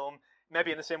that film,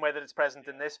 maybe in the same way that it's present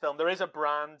in this film. There is a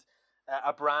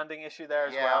branding issue there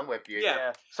as well. Yeah, I'm with you.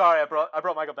 Yeah. Sorry, I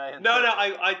brought Michael Bay in. No,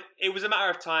 I it was a matter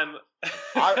of time.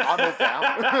 I'm all down.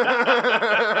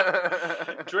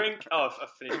 Drink. Oh, I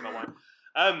finished my wine.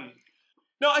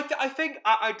 No, I think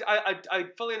I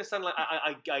fully understand. Like,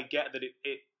 I get that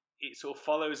it sort of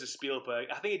follows a Spielberg.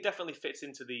 I think it definitely fits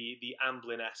into the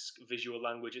Amblin-esque visual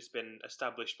language. It's been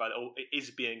established it is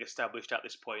being established at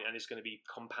this point, and it's going to be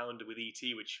compounded with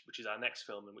E.T., which is our next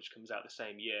film, and which comes out the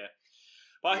same year.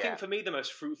 But I think for me, the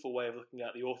most fruitful way of looking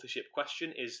at the authorship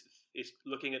question is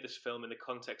looking at this film in the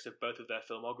context of both of their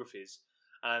filmographies.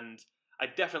 And I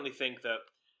definitely think that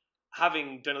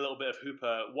having done a little bit of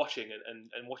Hooper watching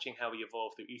and watching how he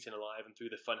evolved through Eaten Alive and through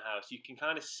The Funhouse, you can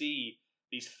kind of see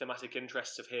these thematic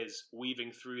interests of his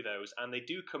weaving through those. And they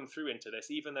do come through into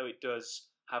this, even though it does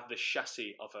have the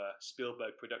chassis of a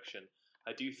Spielberg production.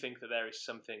 I do think that there is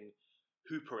something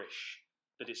Hooperish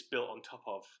that it's built on top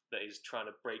of that is trying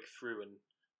to break through and,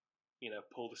 you know,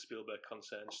 pull the Spielberg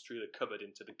concerns through the cupboard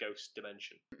into the ghost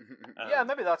dimension. Yeah,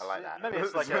 maybe that's. I like that. Maybe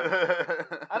it's like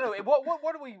I don't know.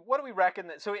 What do we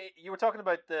reckon? So you were talking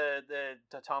about the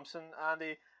Thompson,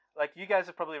 Andy. Like, you guys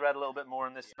have probably read a little bit more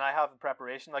on this than I have in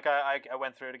preparation. Like, I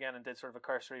went through it again and did sort of a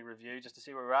cursory review just to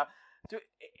see where we're at.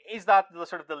 Is that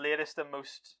the latest and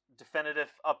most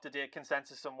definitive, up-to-date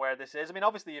consensus on where this is? I mean,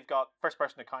 obviously you've got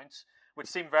first-person accounts, which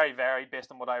seem very varied based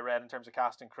on what I read in terms of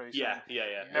cast and crew. Yeah.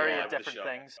 Myriad different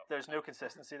things. There's no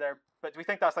consistency there. But do we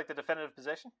think that's like the definitive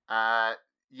position?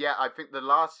 Yeah, I think the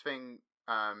last thing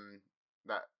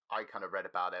that I kind of read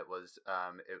about it was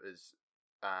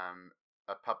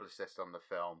a publicist on the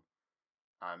film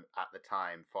at the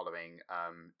time following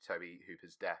Tobe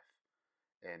Hooper's death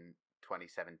in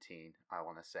 2017, I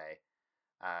want to say.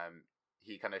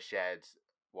 He kind of shared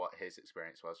what his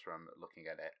experience was from looking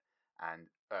at it and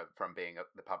from being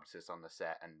the publicist on the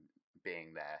set and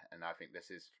being there. And I think this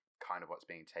is kind of what's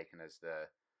being taken as the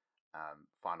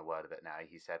final word of it now.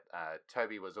 He said,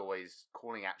 Tobe was always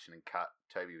calling action and cut.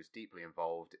 Tobe was deeply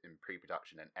involved in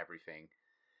pre-production and everything.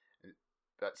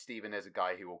 But Steven is a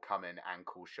guy who will come in and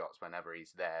call shots whenever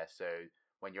he's there. So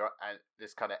when you're, and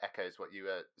this kind of echoes what you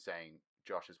were saying,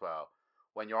 Josh, as well.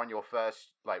 When you're on your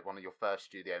first, like one of your first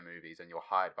studio movies, and you're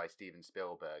hired by Steven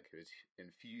Spielberg, who is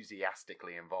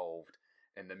enthusiastically involved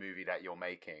in the movie that you're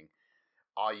making,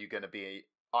 are you going to be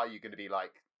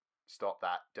like, stop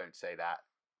that, don't say that,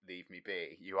 leave me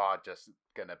be? You are just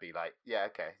going to be like, yeah,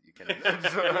 okay, you can.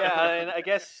 Yeah, and I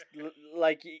guess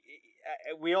like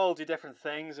we all do different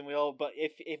things, and but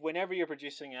if whenever you're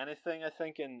producing anything, I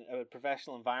think in a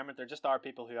professional environment, there just are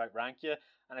people who outrank you,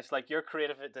 and it's like your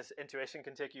creative intuition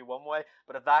can take you one way,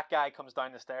 but if that guy comes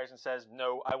down the stairs and says,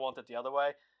 "No, I want it the other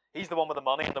way," he's the one with the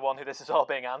money and the one who this is all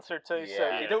being answered to.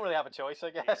 So you don't really have a choice, I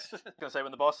guess. I was gonna say,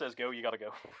 when the boss says go, you gotta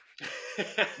go.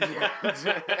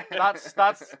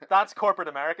 That's corporate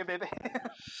America, baby.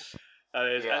 That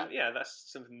is, and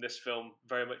that's something this film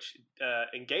very much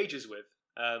engages with.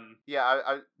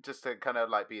 I just to kind of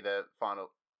like be the final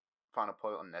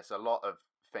point on this. A lot of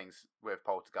things with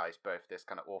Poltergeist, both this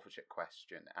kind of authorship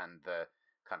question and the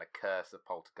kind of curse of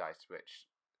Poltergeist,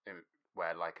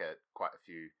 where like quite a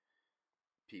few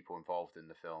people involved in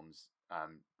the films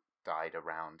died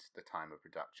around the time of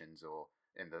productions, or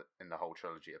in the whole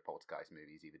trilogy of Poltergeist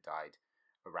movies, either died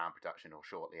around production or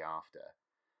shortly after.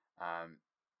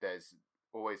 There's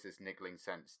always this niggling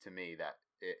sense to me that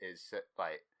it is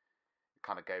like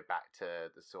kind of go back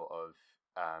to the sort of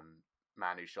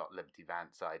Man Who Shot Liberty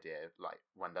Vance idea, like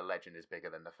when the legend is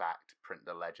bigger than the fact, print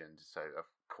the legend. So of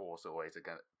course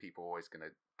people always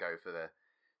gonna go for the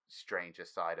stranger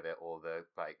side of it, or the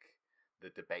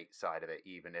debate side of it,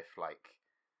 even if like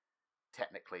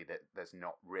technically that there's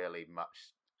not really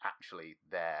much actually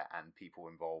there, and people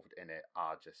involved in it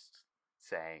are just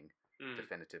saying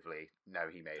definitively, no,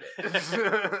 he made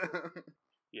it.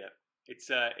 Yeah,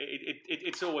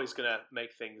 it's always gonna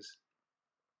make things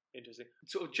interesting.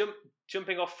 Sort of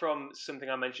jumping off from something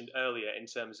I mentioned earlier in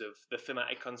terms of the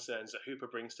thematic concerns that Hooper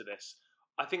brings to this.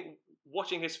 I think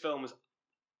watching his films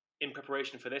in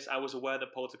preparation for this, I was aware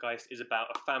that Poltergeist is about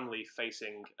a family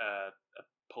facing a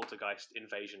poltergeist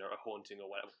invasion or a haunting or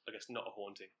whatever. I guess not a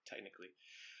haunting, technically.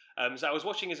 So I was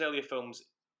watching his earlier films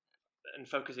and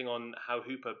focusing on how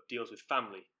Hooper deals with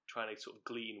family, trying to sort of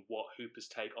glean what Hooper's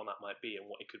take on that might be and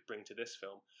what he could bring to this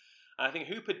film. And I think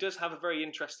Hooper does have a very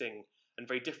interesting and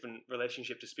very different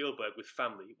relationship to Spielberg with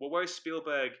family. Whereas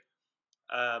Spielberg,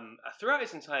 throughout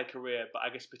his entire career, but I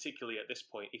guess particularly at this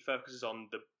point, he focuses on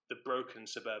the broken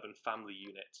suburban family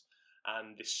unit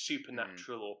and this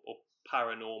supernatural or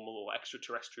paranormal or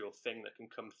extraterrestrial thing that can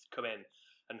come in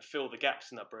and fill the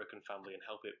gaps in that broken family and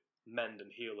help it mend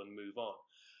and heal and move on.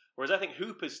 Whereas I think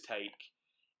Hooper's take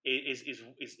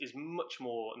is much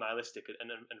more nihilistic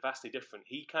and vastly different.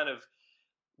 He kind of,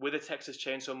 with the Texas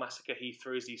Chainsaw Massacre, he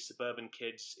throws these suburban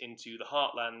kids into the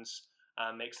heartlands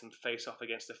and makes them face off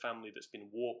against a family that's been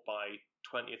warped by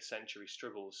 20th century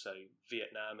struggles, so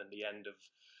Vietnam and the end of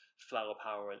flower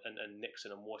power and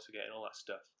Nixon and Watergate and all that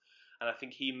stuff. And I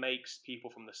think he makes people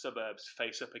from the suburbs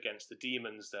face up against the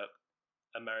demons that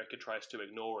America tries to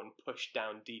ignore and push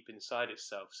down deep inside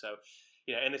itself. So,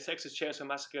 you know, in the Texas Chainsaw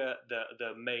Massacre,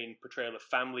 the main portrayal of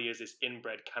family is this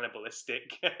inbred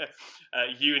cannibalistic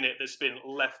unit that's been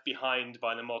left behind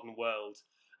by the modern world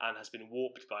and has been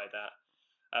warped by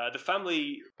that. The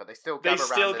family, but they still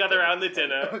gather around the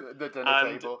dinner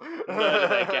and table, murder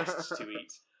their guests to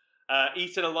eat.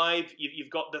 Eaten Alive,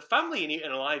 you've got the family in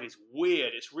Eaten Alive is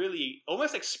weird. It's really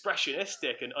almost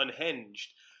expressionistic and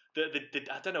unhinged.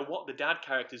 I don't know what the dad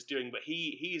character's doing, but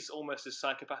he's almost as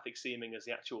psychopathic seeming as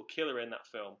the actual killer in that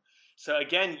film. So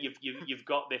again, you've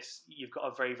got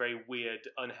a very, very weird,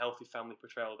 unhealthy family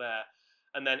portrayal there.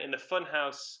 And then in the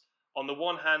Funhouse, on the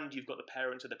one hand, you've got the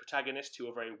parents of the protagonist who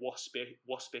are very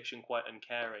waspish and quite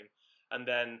uncaring, and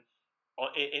then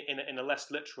in a less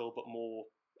literal but more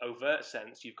overt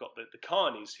sense, you've got the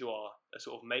Carneys, who are a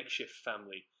sort of makeshift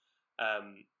family,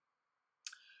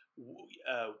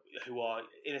 who are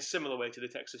in a similar way to the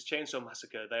Texas Chainsaw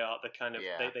Massacre. They are the kind of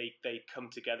they come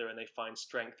together and they find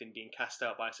strength in being cast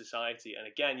out by society. And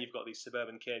again, you've got these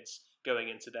suburban kids going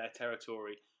into their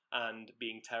territory and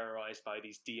being terrorized by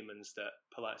these demons that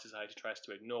polite society tries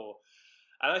to ignore.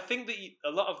 And I think that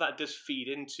a lot of that does feed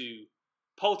into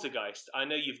Poltergeist. I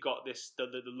know you've got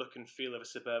the look and feel of a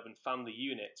suburban family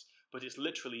unit, but it's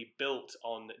literally built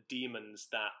on demons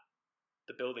that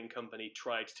the building company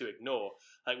tried to ignore.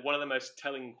 Like, one of the most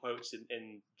telling quotes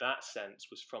in that sense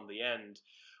was from the end,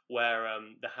 where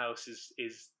the house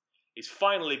is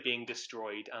finally being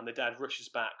destroyed, and the dad rushes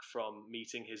back from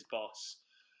meeting his boss,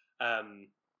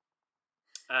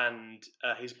 and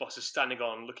his boss is standing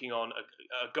on, looking on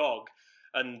agog.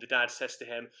 And the dad says to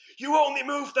him, "You only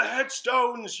moved the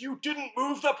headstones! You didn't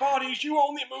move the bodies! You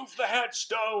only moved the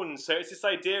headstones!" So it's this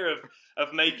idea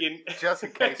of making... Just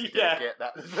in case you didn't get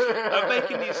that. Of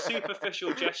making these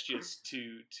superficial gestures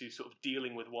to sort of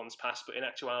dealing with one's past, but in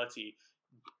actuality,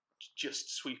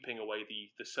 just sweeping away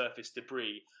the surface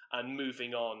debris and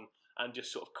moving on and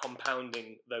just sort of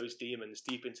compounding those demons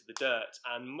deep into the dirt.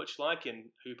 And much like in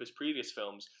Hooper's previous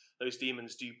films, those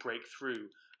demons do break through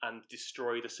and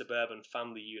destroy the suburban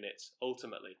family unit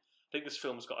ultimately. I think this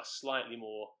film's got a slightly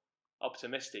more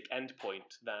optimistic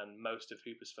endpoint than most of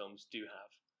Hooper's films do have.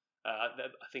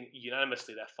 I think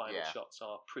unanimously their final shots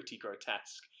are pretty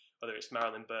grotesque, whether it's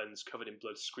Marilyn Burns covered in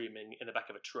blood screaming in the back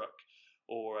of a truck,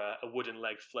 or a wooden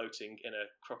leg floating in a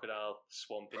crocodile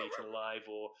swamp and eaten alive,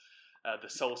 or the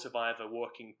sole survivor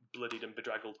walking bloodied and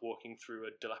bedraggled, walking through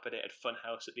a dilapidated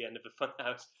funhouse at the end of the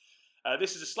funhouse.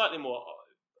 This is a slightly more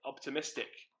optimistic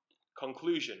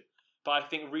conclusion, but I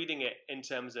think reading it in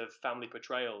terms of family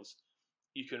portrayals,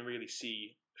 you can really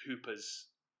see Hooper's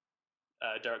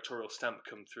directorial stamp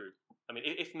come through. I mean,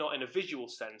 if not in a visual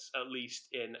sense, at least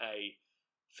in a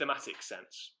thematic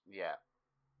sense. Yeah.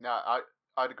 No,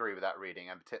 I'd agree with that reading,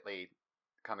 and particularly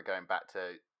kind of going back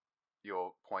to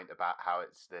your point about how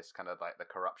it's this kind of like the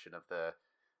corruption of the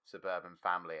suburban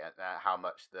family, and how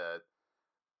much the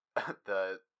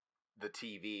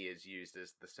TV is used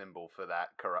as the symbol for that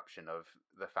corruption of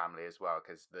the family as well,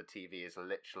 because the TV is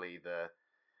literally the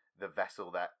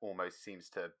vessel that almost seems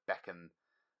to beckon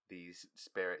these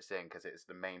spirits in, because it's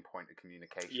the main point of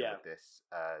communication with this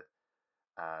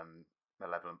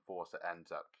malevolent force that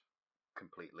ends up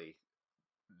completely,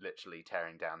 literally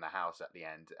tearing down the house at the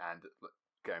end. And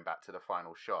going back to the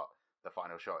final shot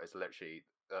is literally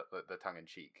the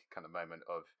tongue-in-cheek kind of moment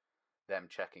of them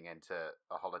checking into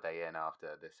a Holiday Inn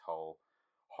after this whole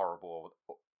horrible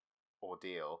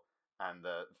ordeal, and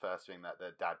the first thing that the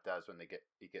dad does when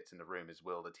he gets in the room is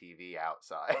wheel the TV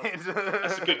outside.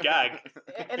 That's a good gag.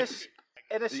 In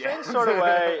a strange sort of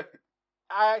way,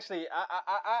 I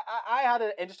had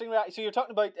an interesting reaction. So you're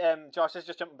talking about, Josh,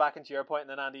 just jumping back into your point,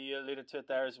 and then Andy, you alluded to it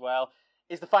there as well,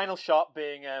 is the final shot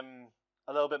being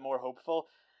a little bit more hopeful.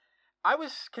 I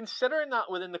was considering that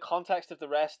within the context of the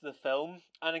rest of the film,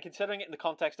 and in considering it in the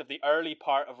context of the early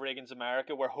part of Reagan's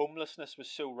America, where homelessness was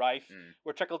so rife,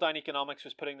 where trickle-down economics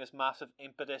was putting this massive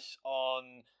impetus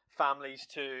on families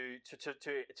to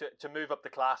move up the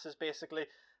classes, basically,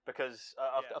 because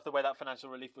of the way that financial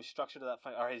relief was structured,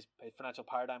 or his financial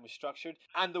paradigm was structured,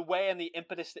 and the way and the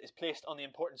impetus that is placed on the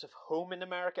importance of home in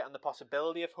America and the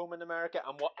possibility of home in America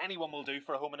and what anyone will do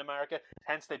for a home in America.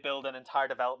 Hence, they build an entire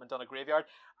development on a graveyard.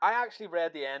 I actually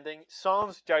read the ending,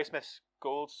 sans Jerry Smith's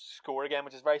gold score again,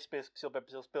 which is very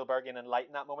Spielbergian and light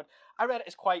in that moment. I read it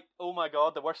as quite, oh my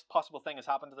god, the worst possible thing has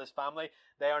happened to this family.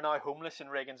 They are now homeless in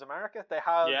Reagan's America. They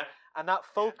have, and that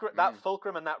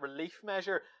fulcrum and that relief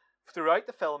measure throughout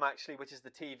the film, actually, which is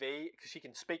the TV, because she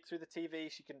can speak through the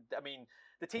TV.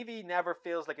 The TV never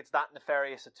feels like it's that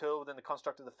nefarious a tool within the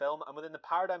construct of the film, and within the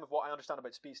paradigm of what I understand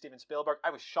about Steven Spielberg, I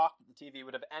was shocked that the TV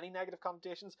would have any negative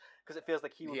connotations, because it feels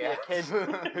like he would be a kid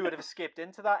who would have escaped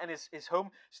into that in his home.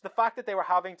 So the fact that they were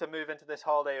having to move into this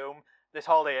Holiday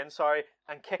Inn,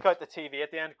 and kick out the TV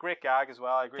at the end, great gag as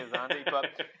well, I agree with Andy, but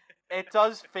it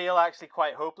does feel actually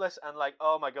quite hopeless, and like,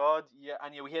 oh my god,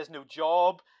 and he has no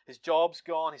job, his job's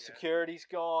gone, his security's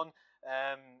gone,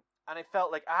 and it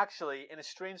felt like, actually, in a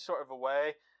strange sort of a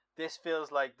way, this feels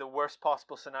like the worst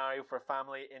possible scenario for a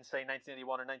family in, say,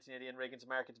 1981 or 1980 in Reagan's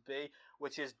America to be,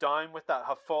 which is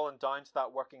have fallen down to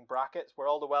that working brackets, where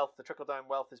all the wealth, the trickle-down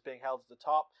wealth, is being held at the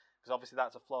top, because obviously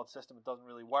that's a flawed system, it doesn't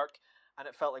really work, and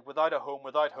it felt like without a home,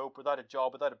 without hope, without a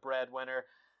job, without a breadwinner,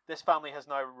 this family has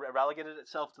now relegated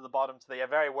itself to the bottom, to the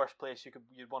very worst place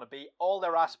you'd want to be. All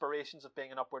their aspirations of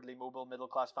being an upwardly mobile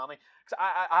middle-class family. Because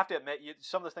I have to admit,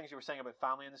 some of the things you were saying about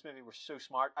family in this movie were so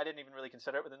smart. I didn't even really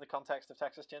consider it within the context of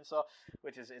Texas Chainsaw,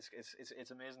 which is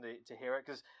it's amazing to hear it.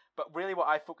 But really, what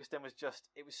I focused in was just,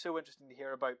 it was so interesting to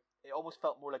hear about. It almost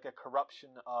felt more like a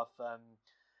corruption of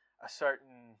a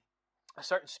certain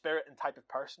spirit and type of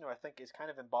person, who I think is kind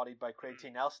of embodied by Craig T.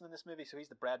 Nelson in this movie. So he's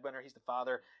the breadwinner, he's the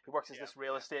father who works as this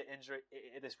real estate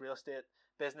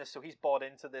business. So he's bought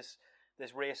into this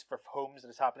race for homes that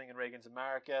is happening in Reagan's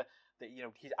America. That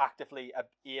he's actively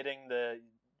aiding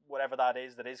whatever that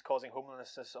is causing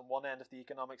homelessness on one end of the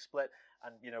economic split,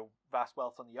 and vast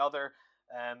wealth on the other.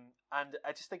 And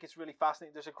I just think it's really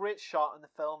fascinating. There's a great shot in the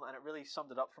film, and it really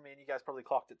summed it up for me, and you guys probably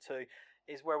clocked it too,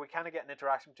 is where we kind of get an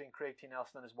interaction between Craig T.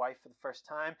 Nelson and his wife for the first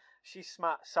time. She's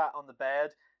sat on the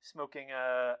bed smoking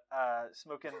a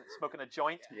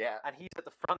joint, and he's at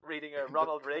the front reading a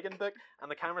Ronald Reagan book, and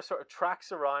the camera sort of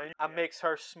tracks around and makes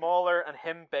her smaller and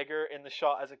him bigger in the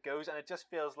shot as it goes, and it just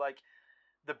feels like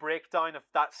the breakdown of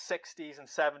that 60s and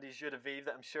 70s jeu de vivre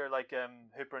that I'm sure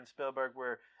Hooper and Spielberg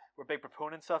were big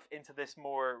proponents of, into this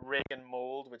more Reagan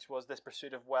mold, which was this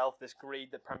pursuit of wealth, this greed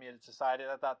that permeated society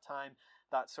at that time,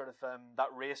 that sort of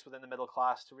that race within the middle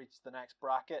class to reach the next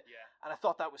bracket. And I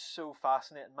thought that was so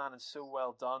fascinating, man, and so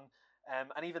well done.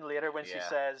 And even later when she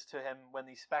says to him, when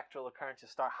these spectral occurrences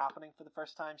start happening for the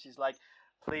first time, she's like,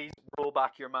 please roll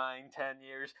back your mind 10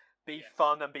 years. Be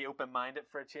fun and be open-minded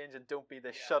for a change, and don't be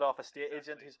this shut-off estate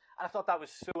agent. And I thought that was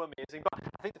so amazing. But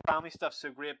I think the family stuff's so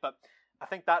great, but I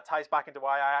think that ties back into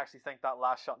why I actually think that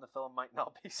last shot in the film might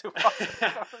not be so fun.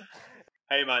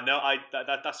 Hey man, no,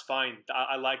 that's fine.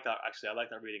 I like that actually. I like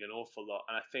that reading an awful lot,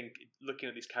 and I think looking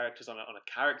at these characters on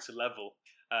a character level,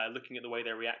 looking at the way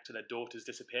they react to their daughter's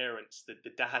disappearance,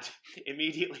 the dad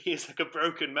immediately is like a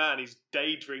broken man. He's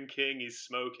day drinking, he's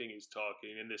smoking, he's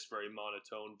talking in this very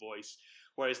monotone voice,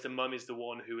 whereas the mum is the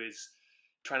one who is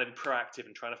trying to be proactive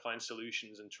and trying to find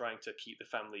solutions and trying to keep the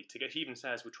family together. He even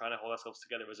says we're trying to hold ourselves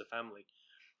together as a family.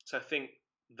 So I think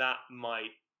that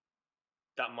might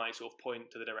sort of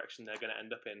point to the direction they're going to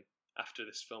end up in after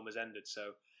this film has ended.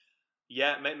 So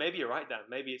yeah, maybe you're right, Dan.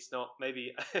 Maybe it's not.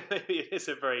 Maybe it is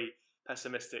a very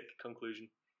pessimistic conclusion.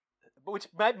 But which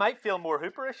might feel more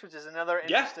Hooperish, which is another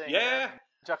interesting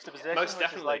juxtaposition. Most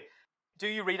definitely. Like, do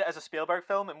you read it as a Spielberg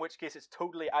film? In which case,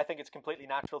 I think it's completely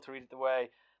natural to read it the way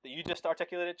that you just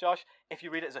articulated, Josh. If you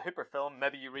read it as a Hooper film,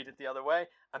 maybe you read it the other way,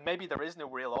 and maybe there is no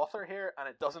real author here, and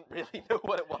it doesn't really know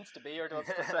what it wants to be or wants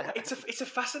to say. It's a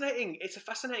fascinating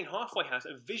halfway house.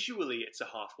 Visually, it's a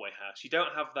halfway house. You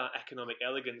don't have that economic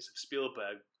elegance of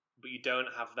Spielberg, but you don't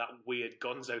have that weird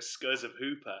gonzo scuzz of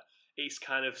Hooper. It's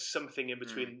kind of something in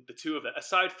between the two of it,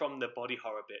 aside from the body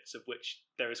horror bits, of which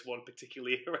there is one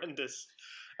particularly horrendous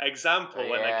example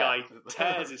when a guy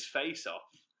tears his face off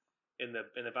in the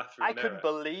bathroom I mirror. couldn't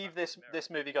believe this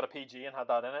movie got a PG and had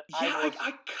that in it. Yeah,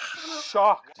 I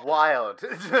shocked. Wild.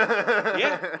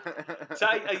 Yeah. So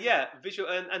visual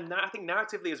and I think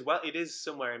narratively as well, it is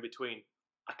somewhere in between.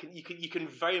 You can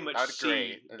very much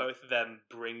see both of them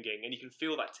bringing, and you can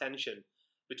feel that tension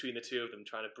between the two of them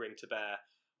trying to bring to bear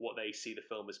what they see the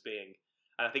film as being.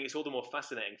 And I think it's all the more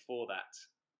fascinating for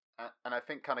that. And I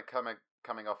think kind of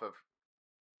coming off of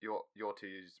your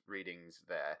two's readings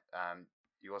there,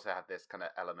 you also have this kind of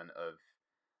element of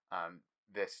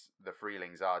the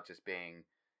Freelings are just being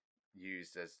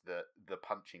used as the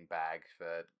punching bag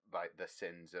for like the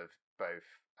sins of both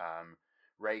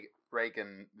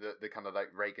Reagan, the kind of like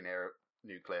Reagan era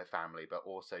nuclear family, but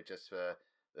also just for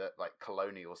the like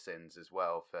colonial sins as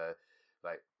well, for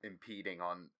like impeding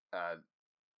on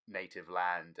native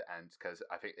land. And because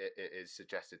I think it is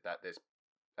suggested that this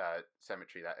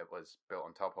cemetery that it was built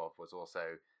on top of was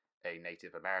also a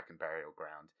Native American burial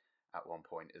ground at one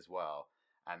point as well,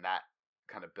 and that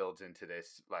kind of builds into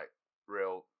this like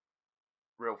real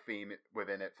theme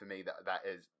within it for me, that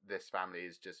is this family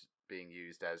is just being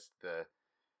used as the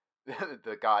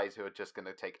guys who are just going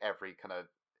to take every kind of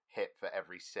hit for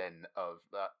every sin of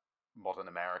modern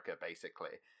America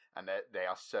basically, and they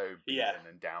are so beaten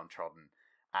and downtrodden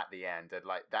at the end. And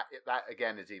like that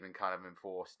again is even kind of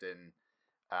enforced in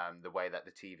the way that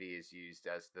the TV is used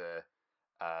as the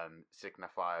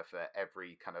signifier for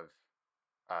every kind of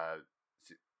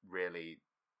really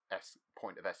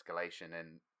point of escalation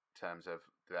in terms of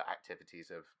the activities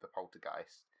of the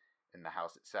poltergeist in the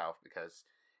house itself, because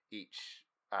each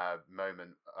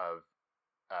moment of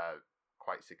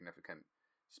quite significant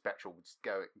spectral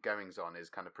goings on is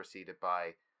kind of preceded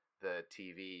by the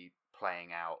TV playing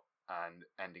out and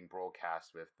ending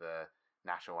broadcast with the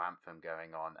national anthem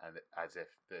going on, and as if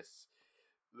the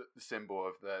symbol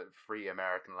of the free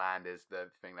American land is the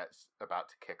thing that's about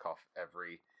to kick off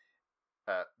every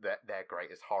their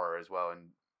greatest horror as well, and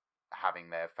having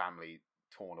their family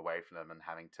torn away from them and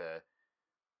having to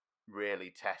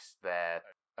really test their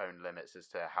own limits as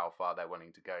to how far they're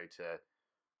willing to go to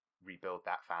rebuild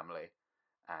that family.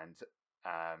 And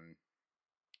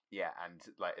and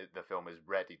like the film is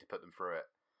ready to put them through it.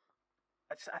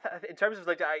 In terms of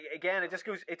like, again, it just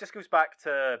goes back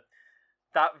to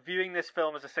that viewing this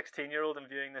film as a 16-year-old and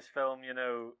viewing this film,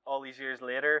 all these years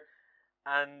later,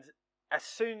 and as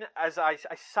soon as I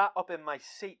sat up in my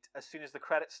seat as soon as the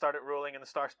credits started rolling and the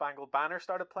Star Spangled Banner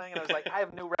started playing, and I was like, I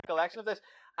have no recollection of this,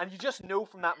 and you just know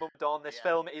from that moment on, this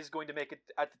film is going to make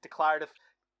a declarative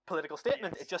political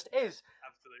statement. It just is.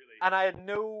 Absolutely. And I had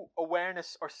no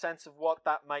awareness or sense of what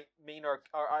that might mean, or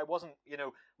I wasn't,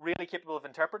 really capable of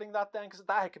interpreting that then, because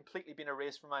that had completely been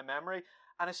erased from my memory.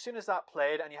 And as soon as that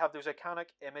played, and you have those iconic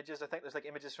images, I think there's like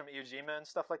images from Iwo Jima and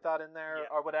stuff like that in there,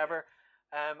 or whatever.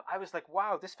 I was like,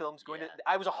 wow, this film's going to...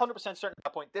 I was 100% certain at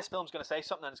that point, this film's going to say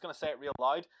something, and it's going to say it real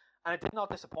loud. And it did not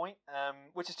disappoint,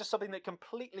 which is just something that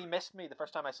completely missed me the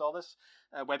first time I saw this,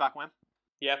 way back when.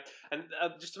 Yeah, and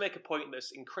just to make a point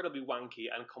that's incredibly wanky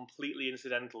and completely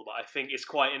incidental, but I think it's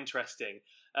quite interesting.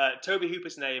 Tobe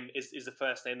Hooper's name is the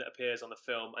first name that appears on the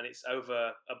film, and it's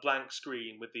over a blank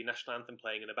screen with the national anthem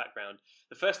playing in the background.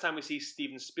 The first time we see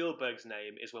Steven Spielberg's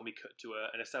name is when we cut to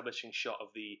an establishing shot of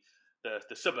the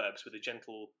the suburbs with the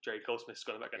gentle Jerry Goldsmith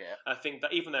score in the background. Yeah. I think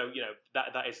that even though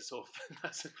that is a sort of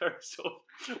that's a very sort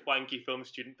of wanky film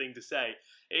student thing to say,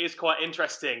 it is quite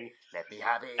interesting. Let me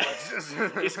have it.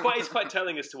 It's quite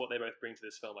telling as to what they both bring to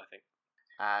this film, I think.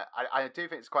 I do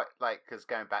think it's quite because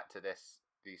going back to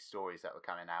these stories that were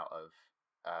coming out of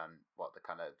what the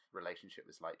kind of relationship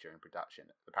was like during production.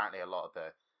 Apparently, a lot of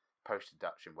the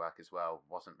post-production work as well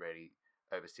wasn't really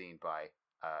overseen by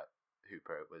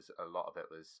Hooper. A lot of it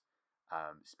was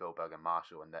Spielberg and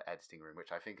Marshall in the editing room,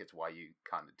 which I think is why you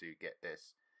kind of do get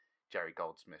this Jerry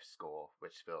Goldsmith score,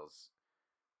 which feels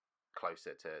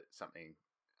closer to something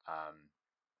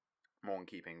more in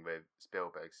keeping with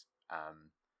Spielberg's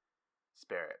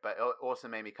spirit. But it also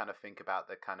made me kind of think about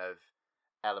the kind of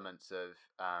elements of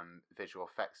visual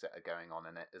effects that are going on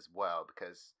in it as well,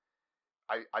 because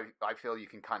I feel you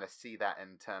can kind of see that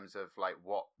in terms of like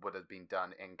what would have been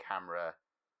done in camera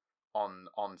on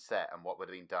set and what would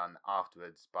have been done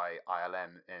afterwards by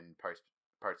ILM in post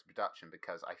production,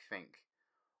 because I think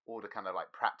all the kind of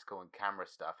like practical and camera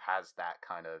stuff has that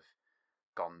kind of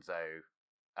gonzo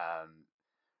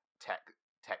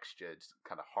textured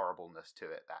kind of horribleness to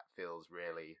it that feels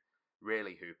really,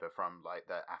 really Hooper, from like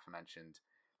the aforementioned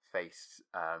face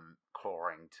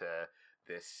clawing to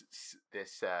this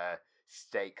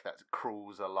steak that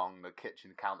crawls along the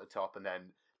kitchen countertop and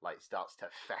then like starts to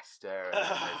fester, and then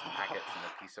there's maggots and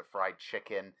a piece of fried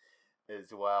chicken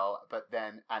as well. But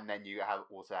then you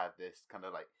also have this kind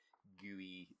of like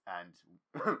gooey and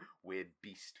weird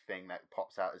beast thing that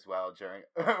pops out as well during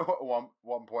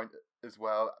one point as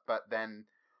well. But then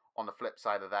on the flip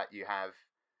side of that, you have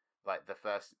like the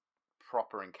first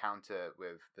proper encounter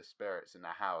with the spirits in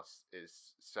the house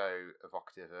is so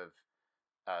evocative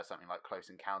of something like Close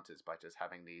Encounters, by just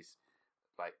having these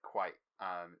like quite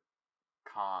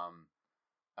calm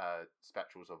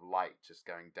spectrals of light just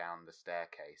going down the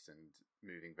staircase and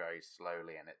moving very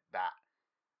slowly, and that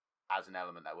as an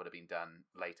element that would have been done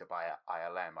later by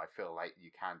ILM, I feel like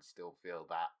you can still feel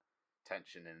that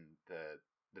tension in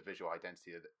the visual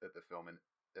identity of the film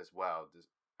as well,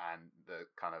 and the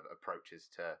kind of approaches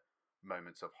to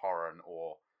moments of horror and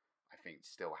awe, I think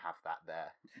still have that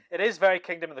there. It is very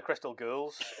Kingdom of the Crystal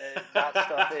Ghouls. That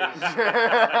stuff is.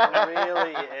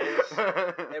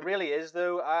 It really is,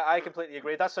 though. I completely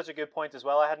agree. That's such a good point as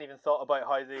well. I hadn't even thought about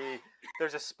how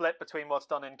there's a split between what's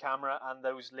done in camera and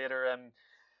those later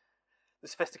the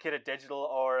sophisticated digital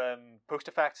or post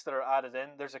effects that are added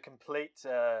in. There's a complete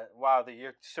wow.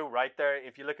 You're so right there.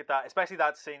 If you look at that, especially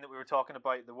that scene that we were talking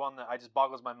about, the one that I just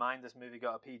boggles my mind. This movie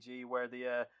got a PG, where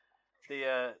the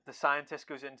scientist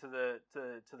goes into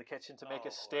the kitchen to make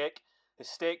a steak. His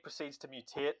steak proceeds to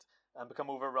mutate and become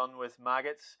overrun with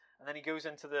maggots, and then he goes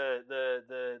into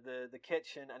the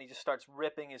kitchen and he just starts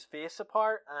ripping his face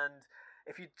apart. And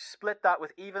if you split that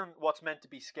with even what's meant to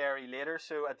be scary later,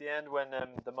 so at the end when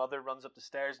the mother runs up the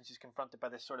stairs and she's confronted by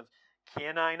this sort of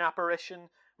canine apparition,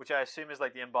 which I assume is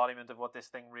like the embodiment of what this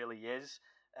thing really is,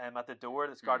 at the door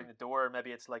that's guarding the door. Or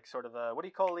maybe it's like sort of a, what do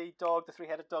you call the dog, the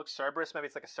three-headed dog? Cerberus. Maybe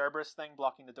it's like a Cerberus thing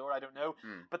blocking the door. I don't know.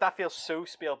 But that feels so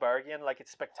Spielbergian. Like,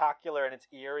 it's spectacular and it's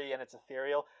eerie and it's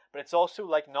ethereal, but it's also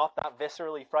like not that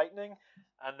viscerally frightening.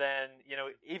 And then,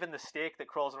 even the steak that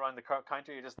crawls around the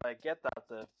counter, you're just like, get that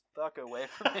the fuck away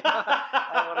from me.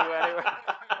 I don't want to go anywhere.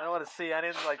 I don't want to see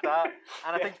anything like that.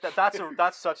 And I think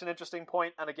that's such an interesting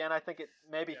point. And again, I think it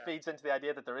maybe feeds into the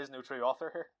idea that there is no true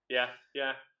author here.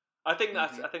 Yeah. I think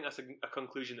that's a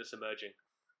conclusion that's emerging.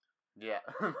 Yeah.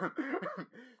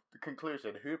 The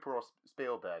conclusion: Hooper or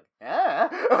Spielberg? Yeah.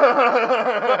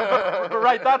 but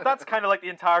right, that's kind of like the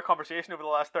entire conversation over the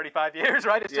last 35 years,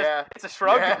 right? It's just it's a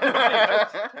shrug.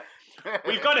 Yeah.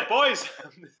 We've got it, boys.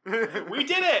 We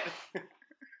did it.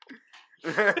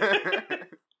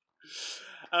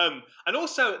 And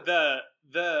also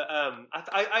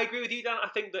I agree with you, Dan. I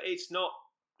think that it's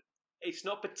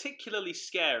not particularly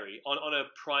scary on a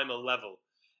primal level,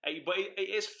 but it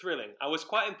is thrilling. I was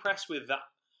quite impressed with that.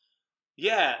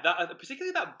 Yeah,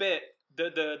 particularly that bit,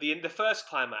 the first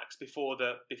climax before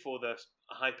the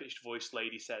high pitched voiced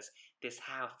lady says, "This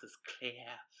house is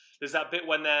clear." There's that bit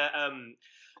when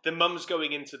the mum's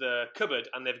going into the cupboard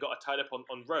and they've got her tied up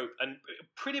on rope, and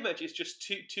pretty much it's just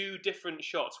two different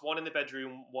shots, one in the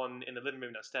bedroom, one in the living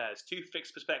room downstairs, two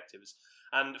fixed perspectives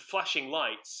and flashing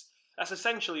lights. That's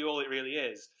essentially all it really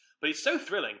is. But it's so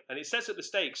thrilling, and it sets up the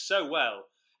stakes so well.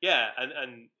 Yeah,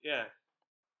 and yeah.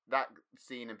 That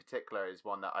scene in particular is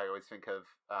one that I always think of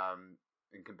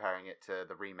in comparing it to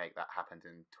the remake that happened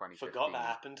in 2015. Forgot that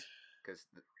happened. Because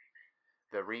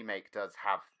the remake does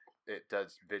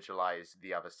visualize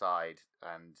the other side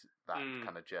and that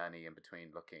kind of journey in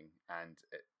between looking, and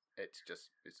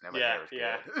it's never near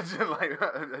as good. Like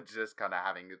just kind of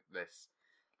having this,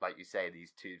 like you say,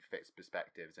 these two fixed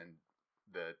perspectives and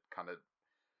the kind of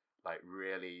like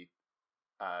really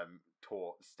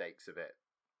taut stakes of it,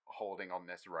 holding on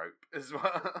this rope as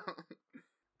well.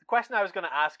 The question I was going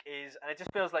to ask is, and it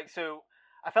just feels like, so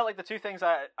I felt like the two things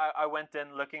I went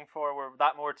in looking for were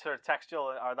that more sort of textual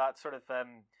or that sort of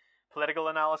political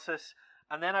analysis,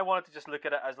 and then I wanted to just look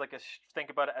at it as like think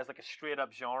about it as like a straight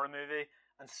up genre movie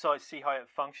and see how it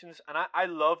functions. And I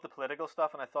love the political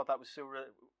stuff, and I thought that was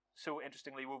so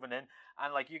interestingly woven in.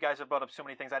 And like you guys have brought up so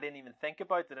many things I didn't even think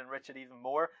about that enrich it even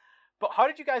more. But how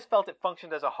did you guys felt it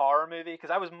functioned as a horror movie?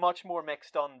 Because I was much more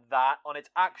mixed on its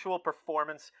actual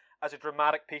performance as a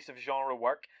dramatic piece of genre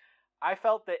work. I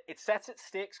felt that it sets its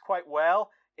stakes quite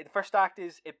well. The first act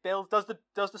is it does the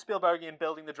Spielbergian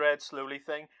building the dread slowly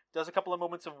thing. Does a couple of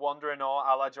moments of wonder and awe,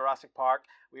 a la Jurassic Park.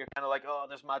 We are kind of like, oh,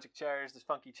 there's magic chairs, there's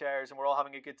funky chairs, and we're all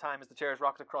having a good time as the chairs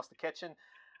rocket across the kitchen.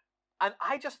 And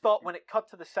I just thought when it cut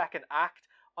to the second act,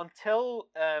 until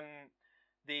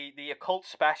the occult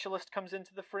specialist comes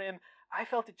into the frame, I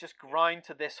felt it just grind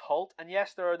to this halt. And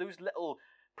yes, there are those little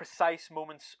precise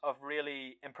moments of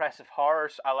really impressive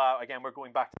horrors, a la, again, we're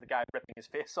going back to the guy ripping his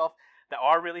face off, that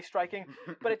are really striking.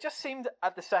 But it just seemed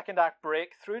at the second act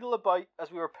break, through till about as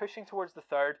we were pushing towards the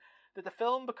third, that the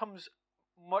film becomes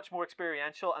much more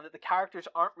experiential and that the characters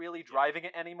aren't really driving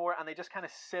it anymore, and they just kind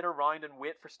of sit around and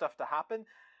wait for stuff to happen.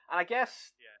 And I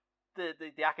guess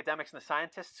the academics and the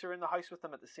scientists who are in the house with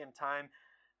them at the same time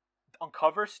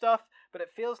uncover stuff, but it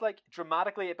feels like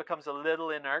dramatically it becomes a little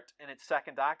inert in its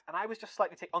second act. And I was just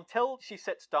slightly until she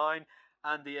sits down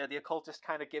and the occultist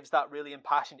kind of gives that really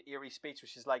impassioned, eerie speech,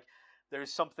 which is like,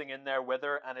 there's something in there with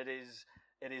her, and it is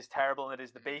terrible, and it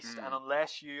is the beast, and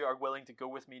unless you are willing to go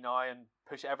with me now and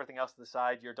push everything else to the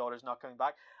side, your daughter's not coming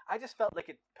back. I just felt like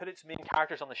it put its main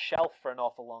characters on the shelf for an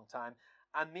awful long time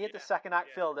and made the second act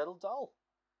feel a little dull.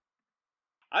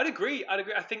 I'd agree.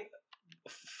 I think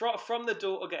from the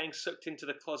daughter getting sucked into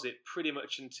the closet pretty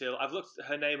much until I've looked at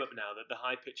her name up now, that the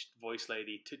high-pitched voice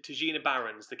lady, Tajina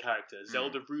Barron's the character,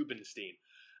 Zelda Rubinstein.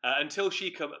 Until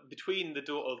she between the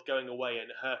daughter going away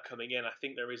and her coming in, I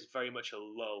think there is very much a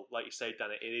lull. Like you say, Dan,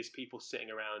 it is people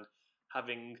sitting around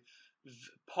having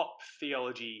pop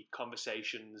theology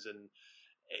conversations, and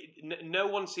no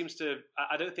one seems to.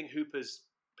 I don't think Hooper's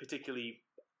particularly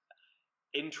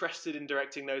interested in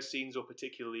directing those scenes, or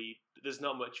particularly there's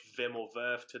not much vim or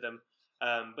verve to them.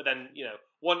 But then,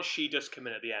 once she does come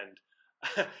in at the end,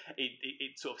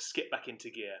 it sort of skipped back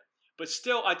into gear. But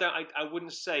still, I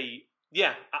wouldn't say.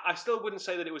 Yeah, I still wouldn't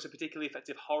say that it was a particularly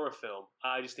effective horror film.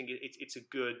 I just think it's a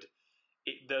good.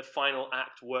 The final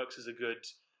act works as a good.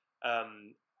 I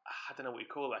don't know what you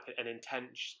call it, like an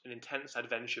intense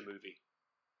adventure movie,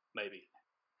 maybe.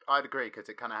 I'd agree, because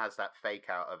it kind of has that fake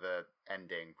out of a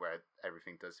ending where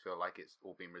everything does feel like it's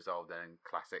all been resolved, and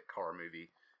classic horror movie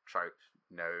trope.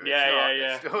 No,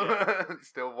 it's not. It's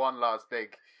still one last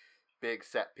big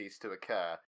set piece to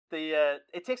occur.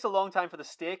 It takes a long time for the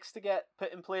stakes to get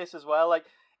put in place as well. Like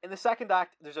in the second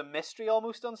act, there's a mystery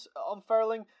almost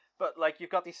unfurling, but like you've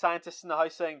got these scientists in the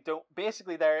house saying, "Don't."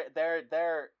 Basically, their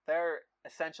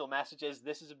essential message is,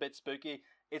 "This is a bit spooky.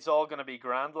 It's all gonna be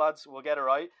grand, lads. We'll get her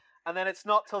out." And then it's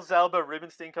not till Zelda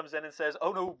Rubinstein comes in and says,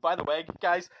 "Oh no, by the way,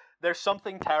 guys, there's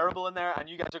something terrible in there, and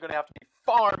you guys are going to have to be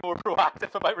far more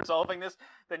proactive about resolving this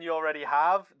than you already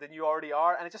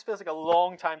are." And it just feels like a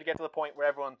long time to get to the point where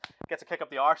everyone gets a kick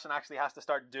up the arse and actually has to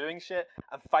start doing shit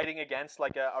and fighting against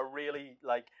like a really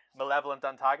like malevolent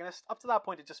antagonist. Up to that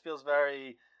point, it just feels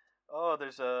very,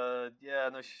 she's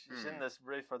in this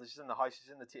roof, or she's in the house,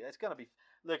 she's in the it's going to be,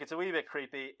 look, it's a wee bit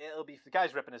creepy. The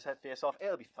guy's ripping his face off.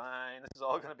 It'll be fine. This is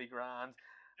all going to be grand.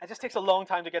 It just takes a long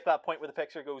time to get to that point where the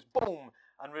picture goes boom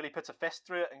and really puts a fist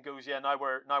through it and goes, now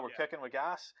we're cooking with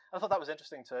gas. I thought that was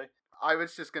interesting too. I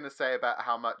was just going to say about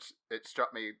how much it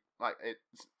struck me, like,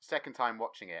 it's second time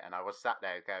watching it, and I was sat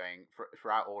there going,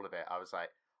 throughout all of it, I was like,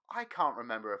 I can't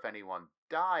remember if anyone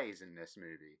dies in this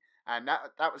movie. And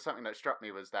that was something that struck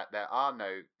me, was that there are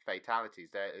no fatalities.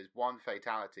 There is one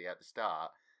fatality at the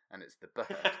start, and it's the bird.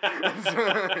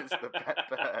 It's the pet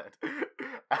bird.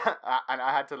 And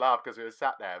I had to laugh because we were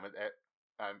sat there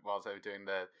and whilst they were doing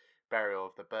the burial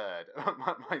of the bird.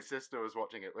 My sister was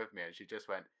watching it with me, and she just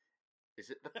went, "Is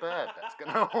it the bird that's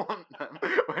going to haunt them?"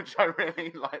 Which I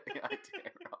really like the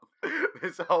idea of.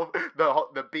 This whole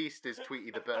the beast is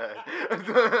Tweety the bird.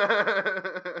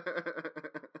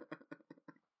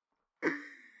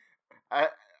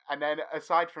 And then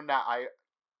aside from that, I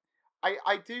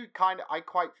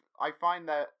find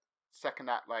that second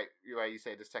act, like where you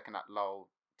say the second act lull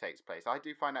takes place, I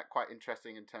do find that quite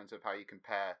interesting in terms of how you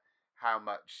compare how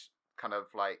much kind of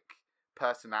like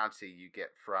personality you get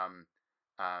from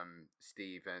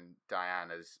Steve and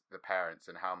Diane as the parents,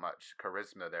 and how much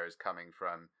charisma there is coming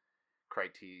from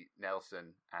Craig T.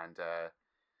 Nelson and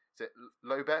is it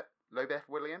Lobeth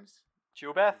Williams?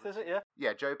 JoBeth, is it? Yeah.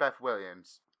 Yeah, JoBeth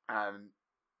Williams.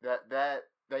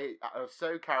 They are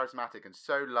so charismatic and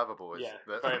so lovable as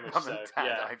the very much mum and so, dad,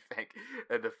 yeah. I think,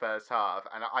 in the first half.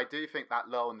 And I do think that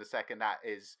lull in the second act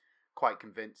is quite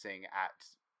convincing at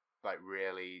like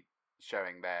really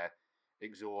showing their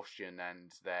exhaustion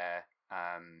and their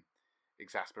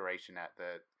exasperation at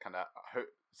the kind of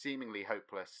seemingly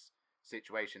hopeless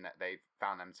situation that they've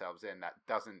found themselves in, that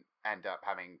doesn't end up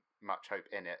having much hope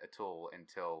in it at all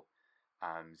until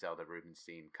Zelda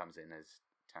Rubinstein comes in as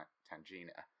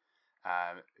Tangina,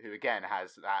 who again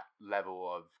has that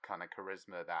level of kind of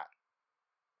charisma that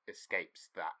escapes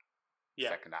that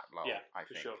second act lull. I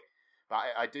think. Sure. But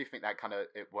I do think that kind of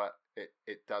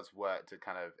it does work to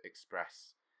kind of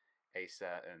express a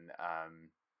certain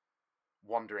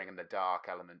wandering in the dark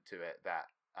element to it that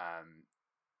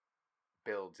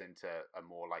builds into a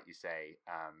more, like you say,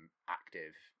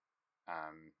 active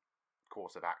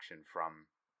course of action from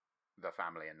the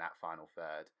family in that final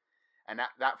third. And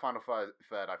that final third,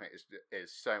 I think,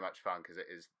 is so much fun because it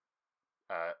is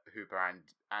Hooper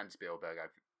and Spielberg,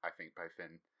 I think, both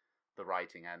in the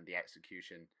writing and the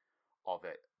execution of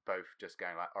it, both just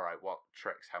going like, all right, what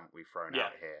tricks haven't we thrown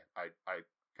out here? I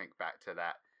think back to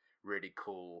that really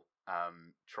cool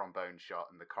trombone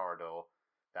shot in the corridor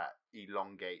that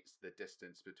elongates the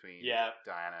distance between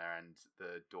Diana and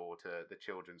the door to the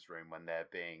children's room when they're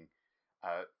being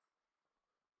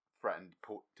threatened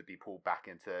to be pulled back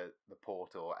into the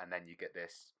portal, and then you get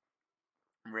this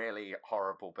really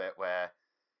horrible bit where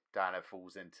Diana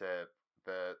falls into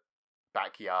the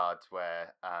backyard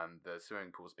where the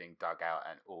swimming pool's being dug out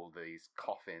and all these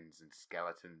coffins and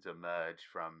skeletons emerge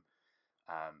from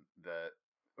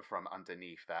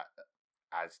underneath that,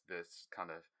 as this kind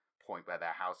of point where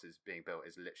their house is being built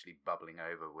is literally bubbling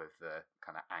over with the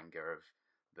kind of anger of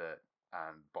the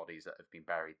bodies that have been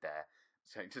buried there,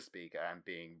 so to speak, and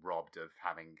being robbed of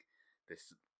having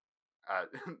this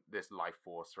this life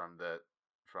force from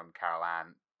Carol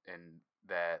Ann in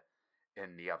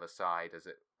the other side, as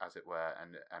it were,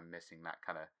 and missing that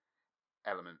kind of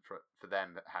element for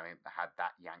them, having had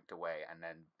that yanked away, and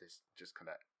then this just kind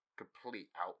of complete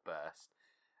outburst.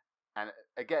 And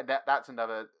again, that's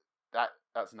another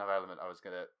element I was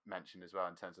going to mention as well,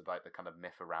 in terms of like the kind of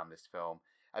myth around this film.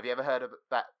 Have you ever heard of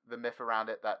the myth around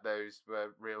it that those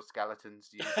were real skeletons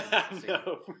used in that scene?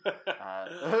 No.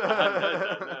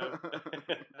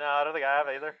 No, I don't think I have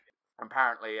either.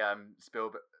 Apparently,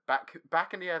 Spielberg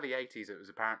back in the early 80s, it was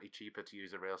apparently cheaper to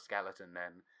use a real skeleton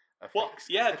than a fake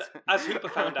skeleton. As Hooper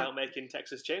found out making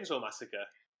Texas Chainsaw Massacre.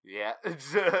 Yeah.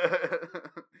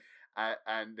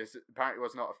 And this apparently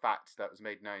was not a fact that was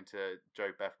made known to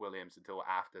JoBeth Williams until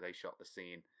after they shot the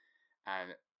scene,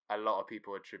 and a lot of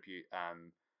people attribute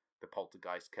the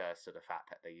poltergeist curse to the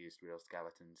fact that they used real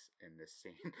skeletons in this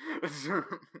scene.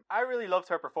 I really loved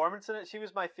her performance in it. She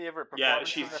was my favourite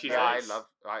performance. Yeah, she's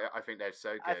I think they're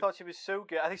so good. I thought she was so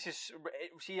good. I think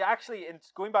she actually, in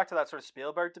going back to that sort of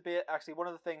Spielberg debate, actually one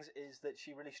of the things is that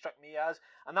she really struck me as,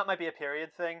 and that might be a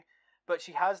period thing, but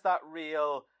she has that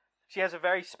real. She has a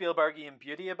very Spielbergian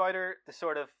beauty about her,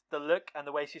 the look and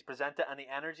the way she's presented and the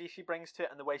energy she brings to it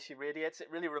and the way she radiates. It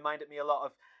really reminded me a lot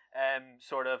of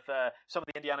some of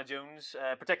the Indiana Jones,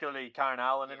 particularly Karen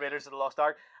Allen in Raiders of the Lost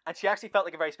Ark. And she actually felt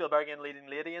like a very Spielbergian leading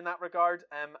lady in that regard.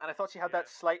 And I thought she had that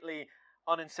slightly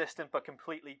uninsistent but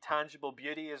completely tangible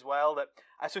beauty as well that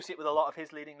I associate with a lot of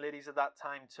his leading ladies at that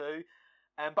time too.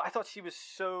 But I thought she was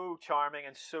so charming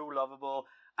and so lovable.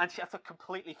 And I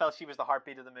completely felt she was the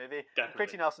heartbeat of the movie.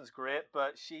 Craig Nelson's great,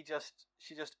 but she just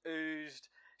oozed.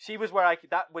 She was where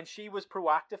when she was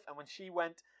proactive and when she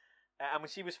went and when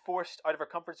she was forced out of her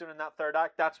comfort zone in that third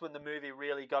act, that's when the movie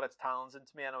really got its talons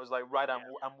into me, and I was like, right, I'm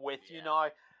with you now.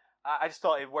 I just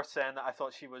thought it was worth saying that I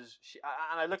thought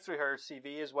and I looked through her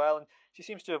CV as well, and she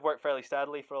seems to have worked fairly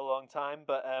steadily for a long time,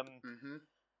 but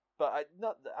But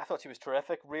I thought she was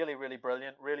terrific, really, really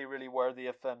brilliant, really, really worthy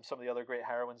of some of the other great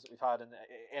heroines that we've had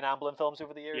in Amblin films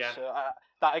over the years. Yeah. So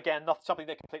that again, not something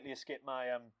that completely escaped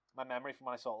my my memory from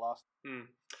when I saw it last.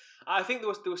 I think there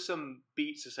was some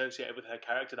beats associated with her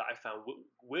character that I found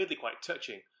weirdly quite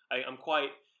touching. I'm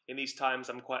quite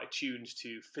attuned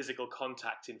to physical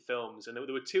contact in films, and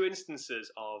there were two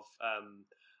instances of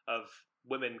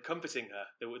women comforting her.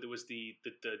 There was the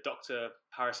doctor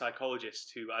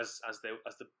parapsychologist who, as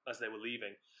they were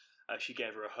leaving, she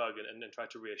gave her a hug and tried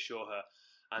to reassure her.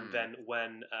 And then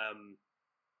when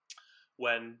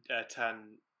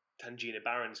Tangina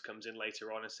Barrons comes in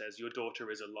later on and says, "Your daughter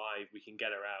is alive. We can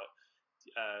get her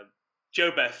out."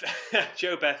 Jo Beth,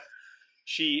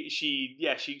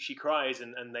 she cries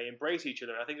and they embrace each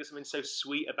other. I think there's something so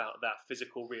sweet about that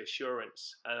physical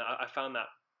reassurance, and I found that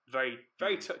very,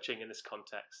 very touching in this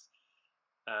context.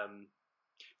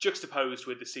 Juxtaposed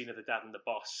with the scene of the dad and the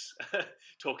boss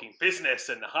talking business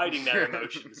and hiding their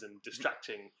emotions and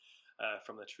distracting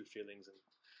from their true feelings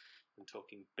and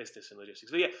talking business and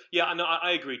logistics. But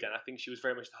I agree, Dan. I think she was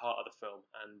very much the heart of the film,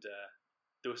 and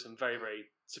there were some very,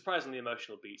 very surprisingly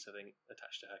emotional beats, I think,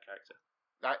 attached to her character.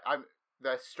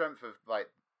 The strength of,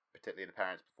 like, particularly the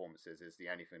parents' performances is the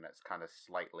only thing that's kind of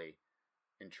slightly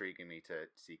intriguing me to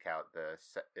seek out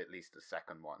at least the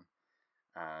second one.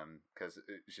 Because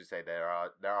I should say there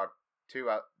are two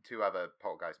other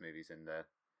Poltergeist movies in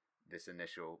this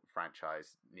initial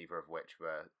franchise, neither of which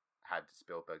had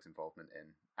Spielberg's involvement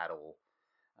in at all,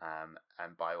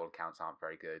 and by all accounts aren't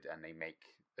very good, and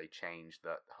they change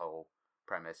the whole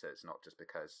premise. It's not just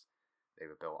because they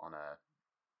were built on a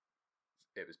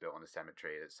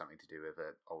cemetery. It's something to do with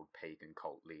an old pagan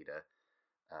cult leader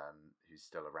who's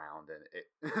still around, and it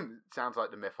sounds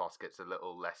like the mythos gets a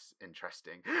little less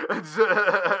interesting.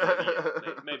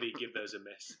 Maybe give those a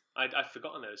miss. I'd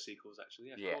forgotten those sequels,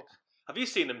 actually. Yeah. Of course. Have you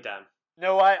seen them, Dan?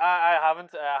 No, I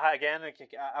haven't. Again,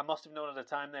 I must have known at the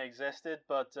time they existed,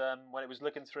 but when I was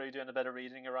looking through, doing a bit of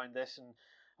reading around this and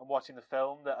watching the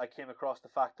film, that I came across the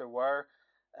fact there were.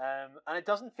 And it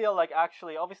doesn't feel like,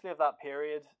 actually, obviously of that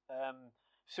period,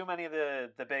 so many of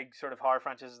the big sort of horror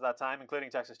franchises at that time,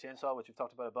 including Texas Chainsaw, which we've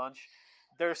talked about a bunch,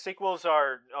 their sequels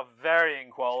are of varying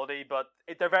quality, but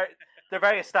they're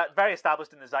very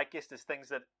established in the zeitgeist as things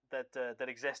that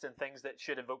exist and things that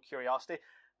should evoke curiosity.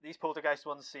 These Poltergeist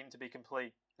ones seem to be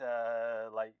complete,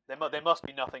 like they must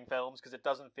be nothing films, because it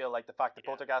doesn't feel like the fact that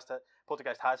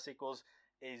Poltergeist has sequels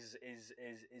is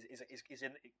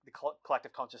in the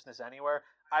collective consciousness anywhere.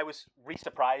 I was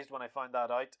surprised when I found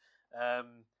that out.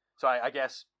 So I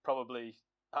guess probably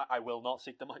I will not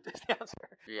seek them out is the answer.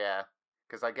 Yeah,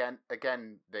 because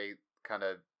again, they kind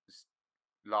of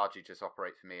largely just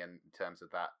operate for me in terms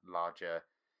of that larger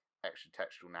extra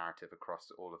textual narrative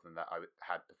across all of them that I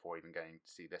had before even going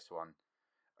to see this one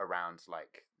around.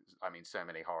 Like, I mean, so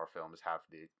many horror films have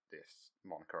this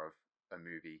moniker of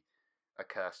a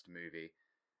cursed movie,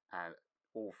 and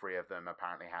all three of them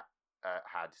apparently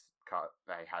had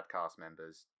cast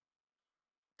members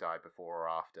die before or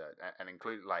after, and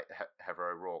including like Heather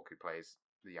O'Rourke, who plays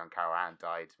the young Carol Ann,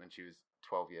 died when she was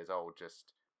 12 years old,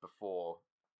 just before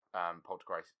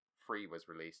Poltergeist 3 was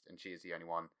released, and she is the only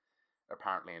one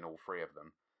apparently in all three of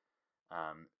them.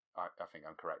 I think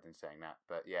I'm correct in saying that,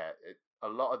 but yeah, a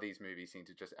lot of these movies seem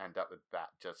to just end up with that,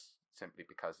 just simply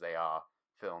because they are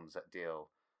films that deal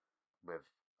with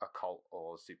occult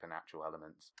or supernatural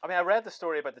elements. I mean, I read the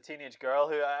story about the teenage girl,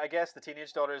 who I guess the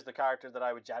teenage daughter is the character that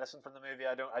I would jettison from the movie.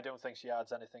 I don't think she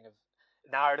adds anything of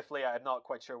narratively. I'm not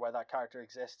quite sure why that character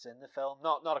exists in the film.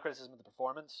 Not a criticism of the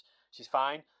performance. She's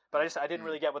fine. But I didn't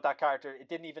really get what that character.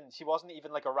 She wasn't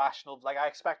even like a rational. Like, I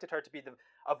expected her to be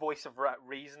a voice of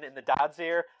reason in the dad's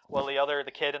ear, while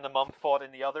the kid and the mum fought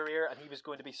in the other ear, and he was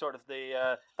going to be sort of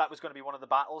that was going to be one of the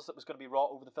battles that was going to be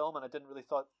wrought over the film, and I didn't really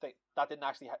thought that didn't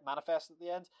actually manifest at the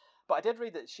end. But I did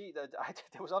read that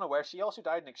I was unaware she also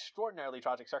died in extraordinarily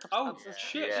tragic circumstances. Oh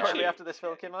shit! Yeah. Shortly after this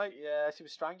film came out, yeah, she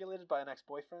was strangulated by an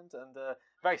ex-boyfriend, and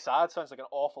very sad. Sounds like an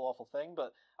awful thing.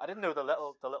 But I didn't know the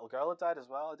little girl had died as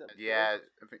well. Yeah,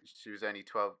 I think she was only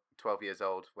 12 years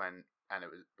old and it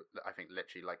was, I think,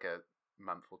 literally like a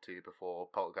month or two before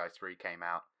Poltergeist 3 came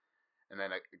out, and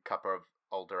then a couple of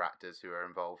older actors who were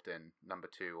involved in number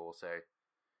 2 also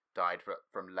died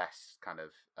from less kind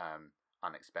of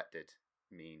unexpected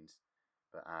means.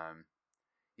 But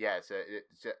yeah, so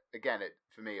again,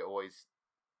 for me, I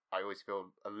always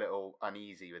feel a little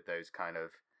uneasy with those kind of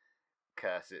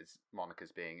curses,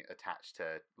 monikers being attached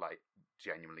to like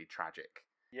genuinely tragic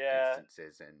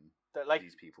instances in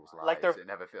these people's lives. It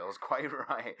never feels quite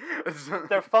right.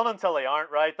 They're fun until they aren't,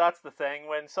 right? That's the thing.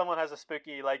 When someone has a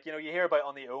spooky, like, you hear about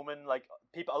On the Omen, like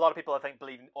a lot of people I think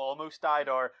believe almost died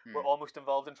or were almost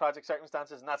involved in tragic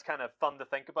circumstances, and that's kind of fun to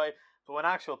think about. But when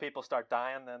actual people start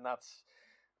dying, then that's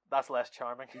less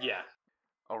charming. Yeah.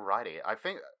 Alrighty, I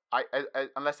think I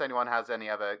unless anyone has any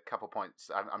other couple points,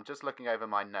 I'm just looking over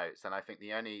my notes, and I think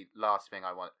the only last thing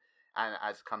I want, and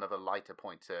as kind of a lighter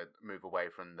point to move away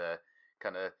from the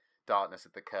kind of darkness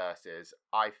of the curse, is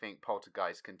I think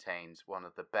Poltergeist contains one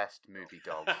of the best movie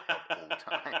dogs of all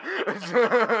time.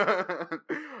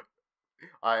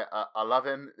 I love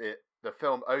him. The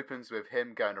film opens with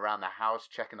him going around the house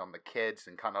checking on the kids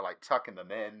and kind of like tucking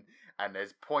them in, and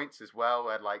there's points as well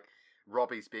where like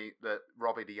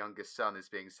Robbie, the youngest son, is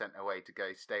being sent away to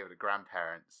go stay with the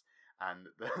grandparents, and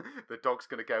the dog's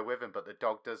going to go with him, but the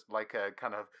dog does like a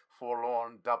kind of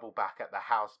forlorn double back at the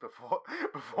house before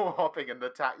hopping in the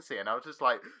taxi, and I was just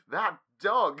like, that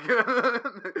dog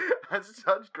has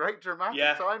such great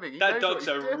dramatic timing. That dog's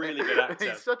a really good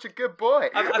actor. He's such a good boy.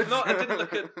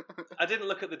 I didn't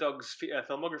look at the dog's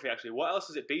filmography actually. What else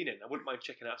has it been in? I wouldn't mind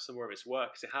checking out some more of his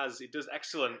work because it does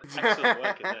excellent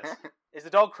work in this. Is the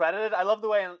dog credited? I love the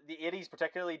way in the 80s,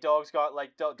 particularly, dogs got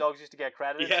like dogs used to get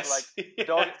credited. Yes. So, like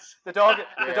the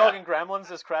dog in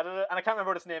Gremlins is credited, and I can't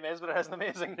remember what its name is, but it has an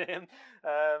amazing name.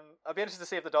 I'd be interested to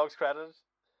see if the dog's credited.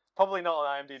 Probably not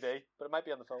on IMDb, but it might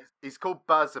be on the film. He's called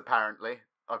Buzz, apparently.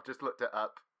 I've just looked it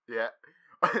up. Yeah.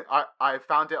 I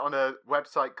found it on a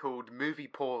website called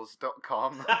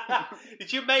moviepause.com.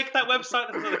 Did you make that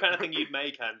website? That's not the kind of thing you'd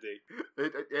make, Andy.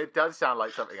 It does sound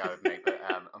like something I would make, but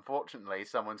unfortunately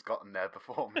someone's gotten there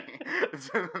before me.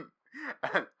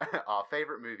 Our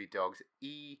favourite movie dogs,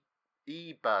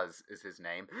 E-Buzz is his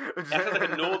name. That's like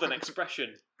a northern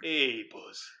expression.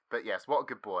 E-Buzz. But yes, what a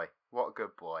good boy. What a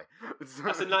good boy.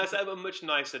 That's a much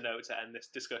nicer note to end this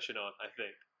discussion on, I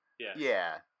think. Yeah.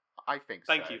 Yeah. I think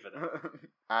Thank so. you for that.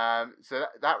 So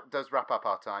that does wrap up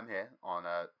our time here on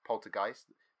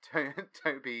Poltergeist,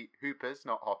 Toby Hooper's,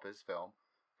 not Hopper's, film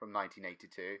from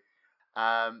 1982.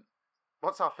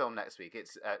 What's our film next week?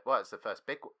 It's it's the first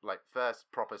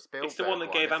first proper Spielberg. It's the one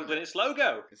that gave Amblin its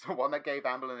logo. It's the one that gave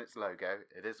Amblin its logo.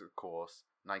 It is, of course,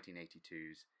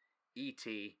 1982's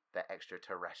E.T. the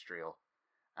Extraterrestrial.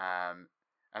 And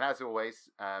as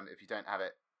always, if you don't have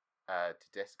it to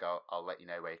disc, I'll let you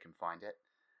know where you can find it.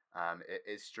 It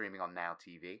is streaming on Now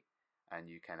TV, and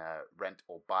you can rent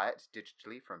or buy it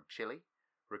digitally from Chili,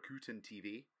 Rakuten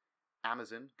TV,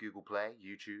 Amazon, Google Play,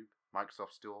 YouTube,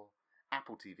 Microsoft Store,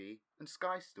 Apple TV, and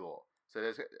Sky Store. So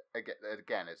there's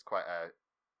again, it's quite a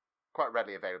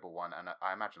readily available one, and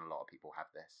I imagine a lot of people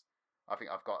have this. I think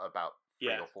I've got about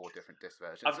 3 or 4 different disc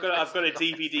versions. I've got a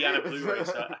DVD and a Blu-ray,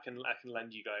 so I can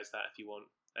lend you guys that if you want.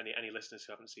 Any listeners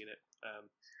who haven't seen it,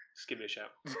 just give me a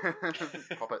shout.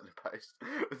 Pop it in the post.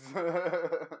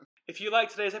 If you like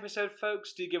today's episode,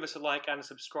 folks, do give us a like and a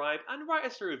subscribe, and write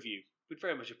us a review. We'd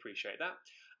very much appreciate that.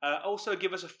 Also,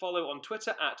 give us a follow on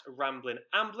Twitter at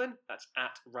RamblinAmblin. That's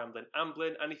at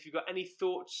RamblinAmblin. And if you've got any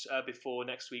thoughts before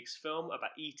next week's film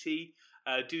about E.T.,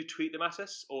 do tweet them at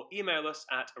us or email us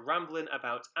at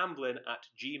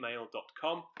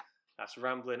ramblinaboutamblin@gmail.com. That's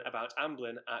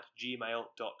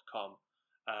ramblinaboutamblin@gmail.com.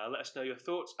 Let us know your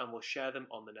thoughts and we'll share them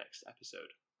on the next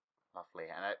episode. Lovely.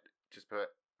 And I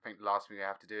think the last thing we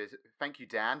have to do is thank you,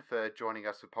 Dan, for joining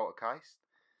us for Poltergeist.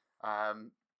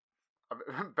 I've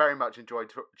very much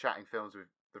enjoyed chatting films with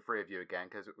the three of you again,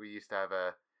 because we used to have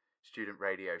a student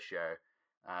radio show,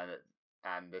 and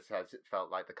this has felt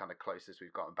like the kind of closest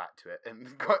we've gotten back to it and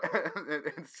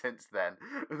since then.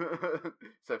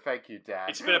 So thank you, Dan.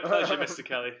 It's been a pleasure, Mr.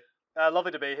 Kelly.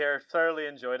 Lovely to be here. Thoroughly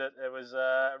enjoyed it. It was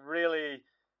really,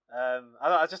 I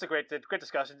thought it was just a great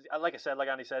discussion. Like I said, like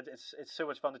Andy said, it's so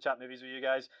much fun to chat movies with you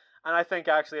guys. And I think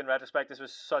actually, in retrospect, this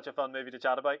was such a fun movie to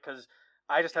chat about, because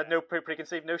I just had no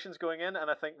preconceived notions going in,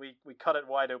 and I think we cut it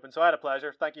wide open. So I had a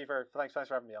pleasure. Thanks for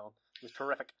having me on. It was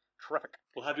terrific.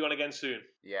 We'll have you on again soon.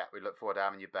 Yeah, we look forward to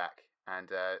having you back.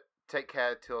 And take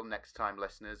care till next time,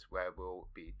 listeners, where we'll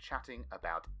be chatting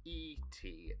about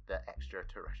E.T. the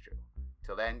Extraterrestrial.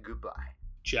 Till then, goodbye.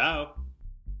 Ciao.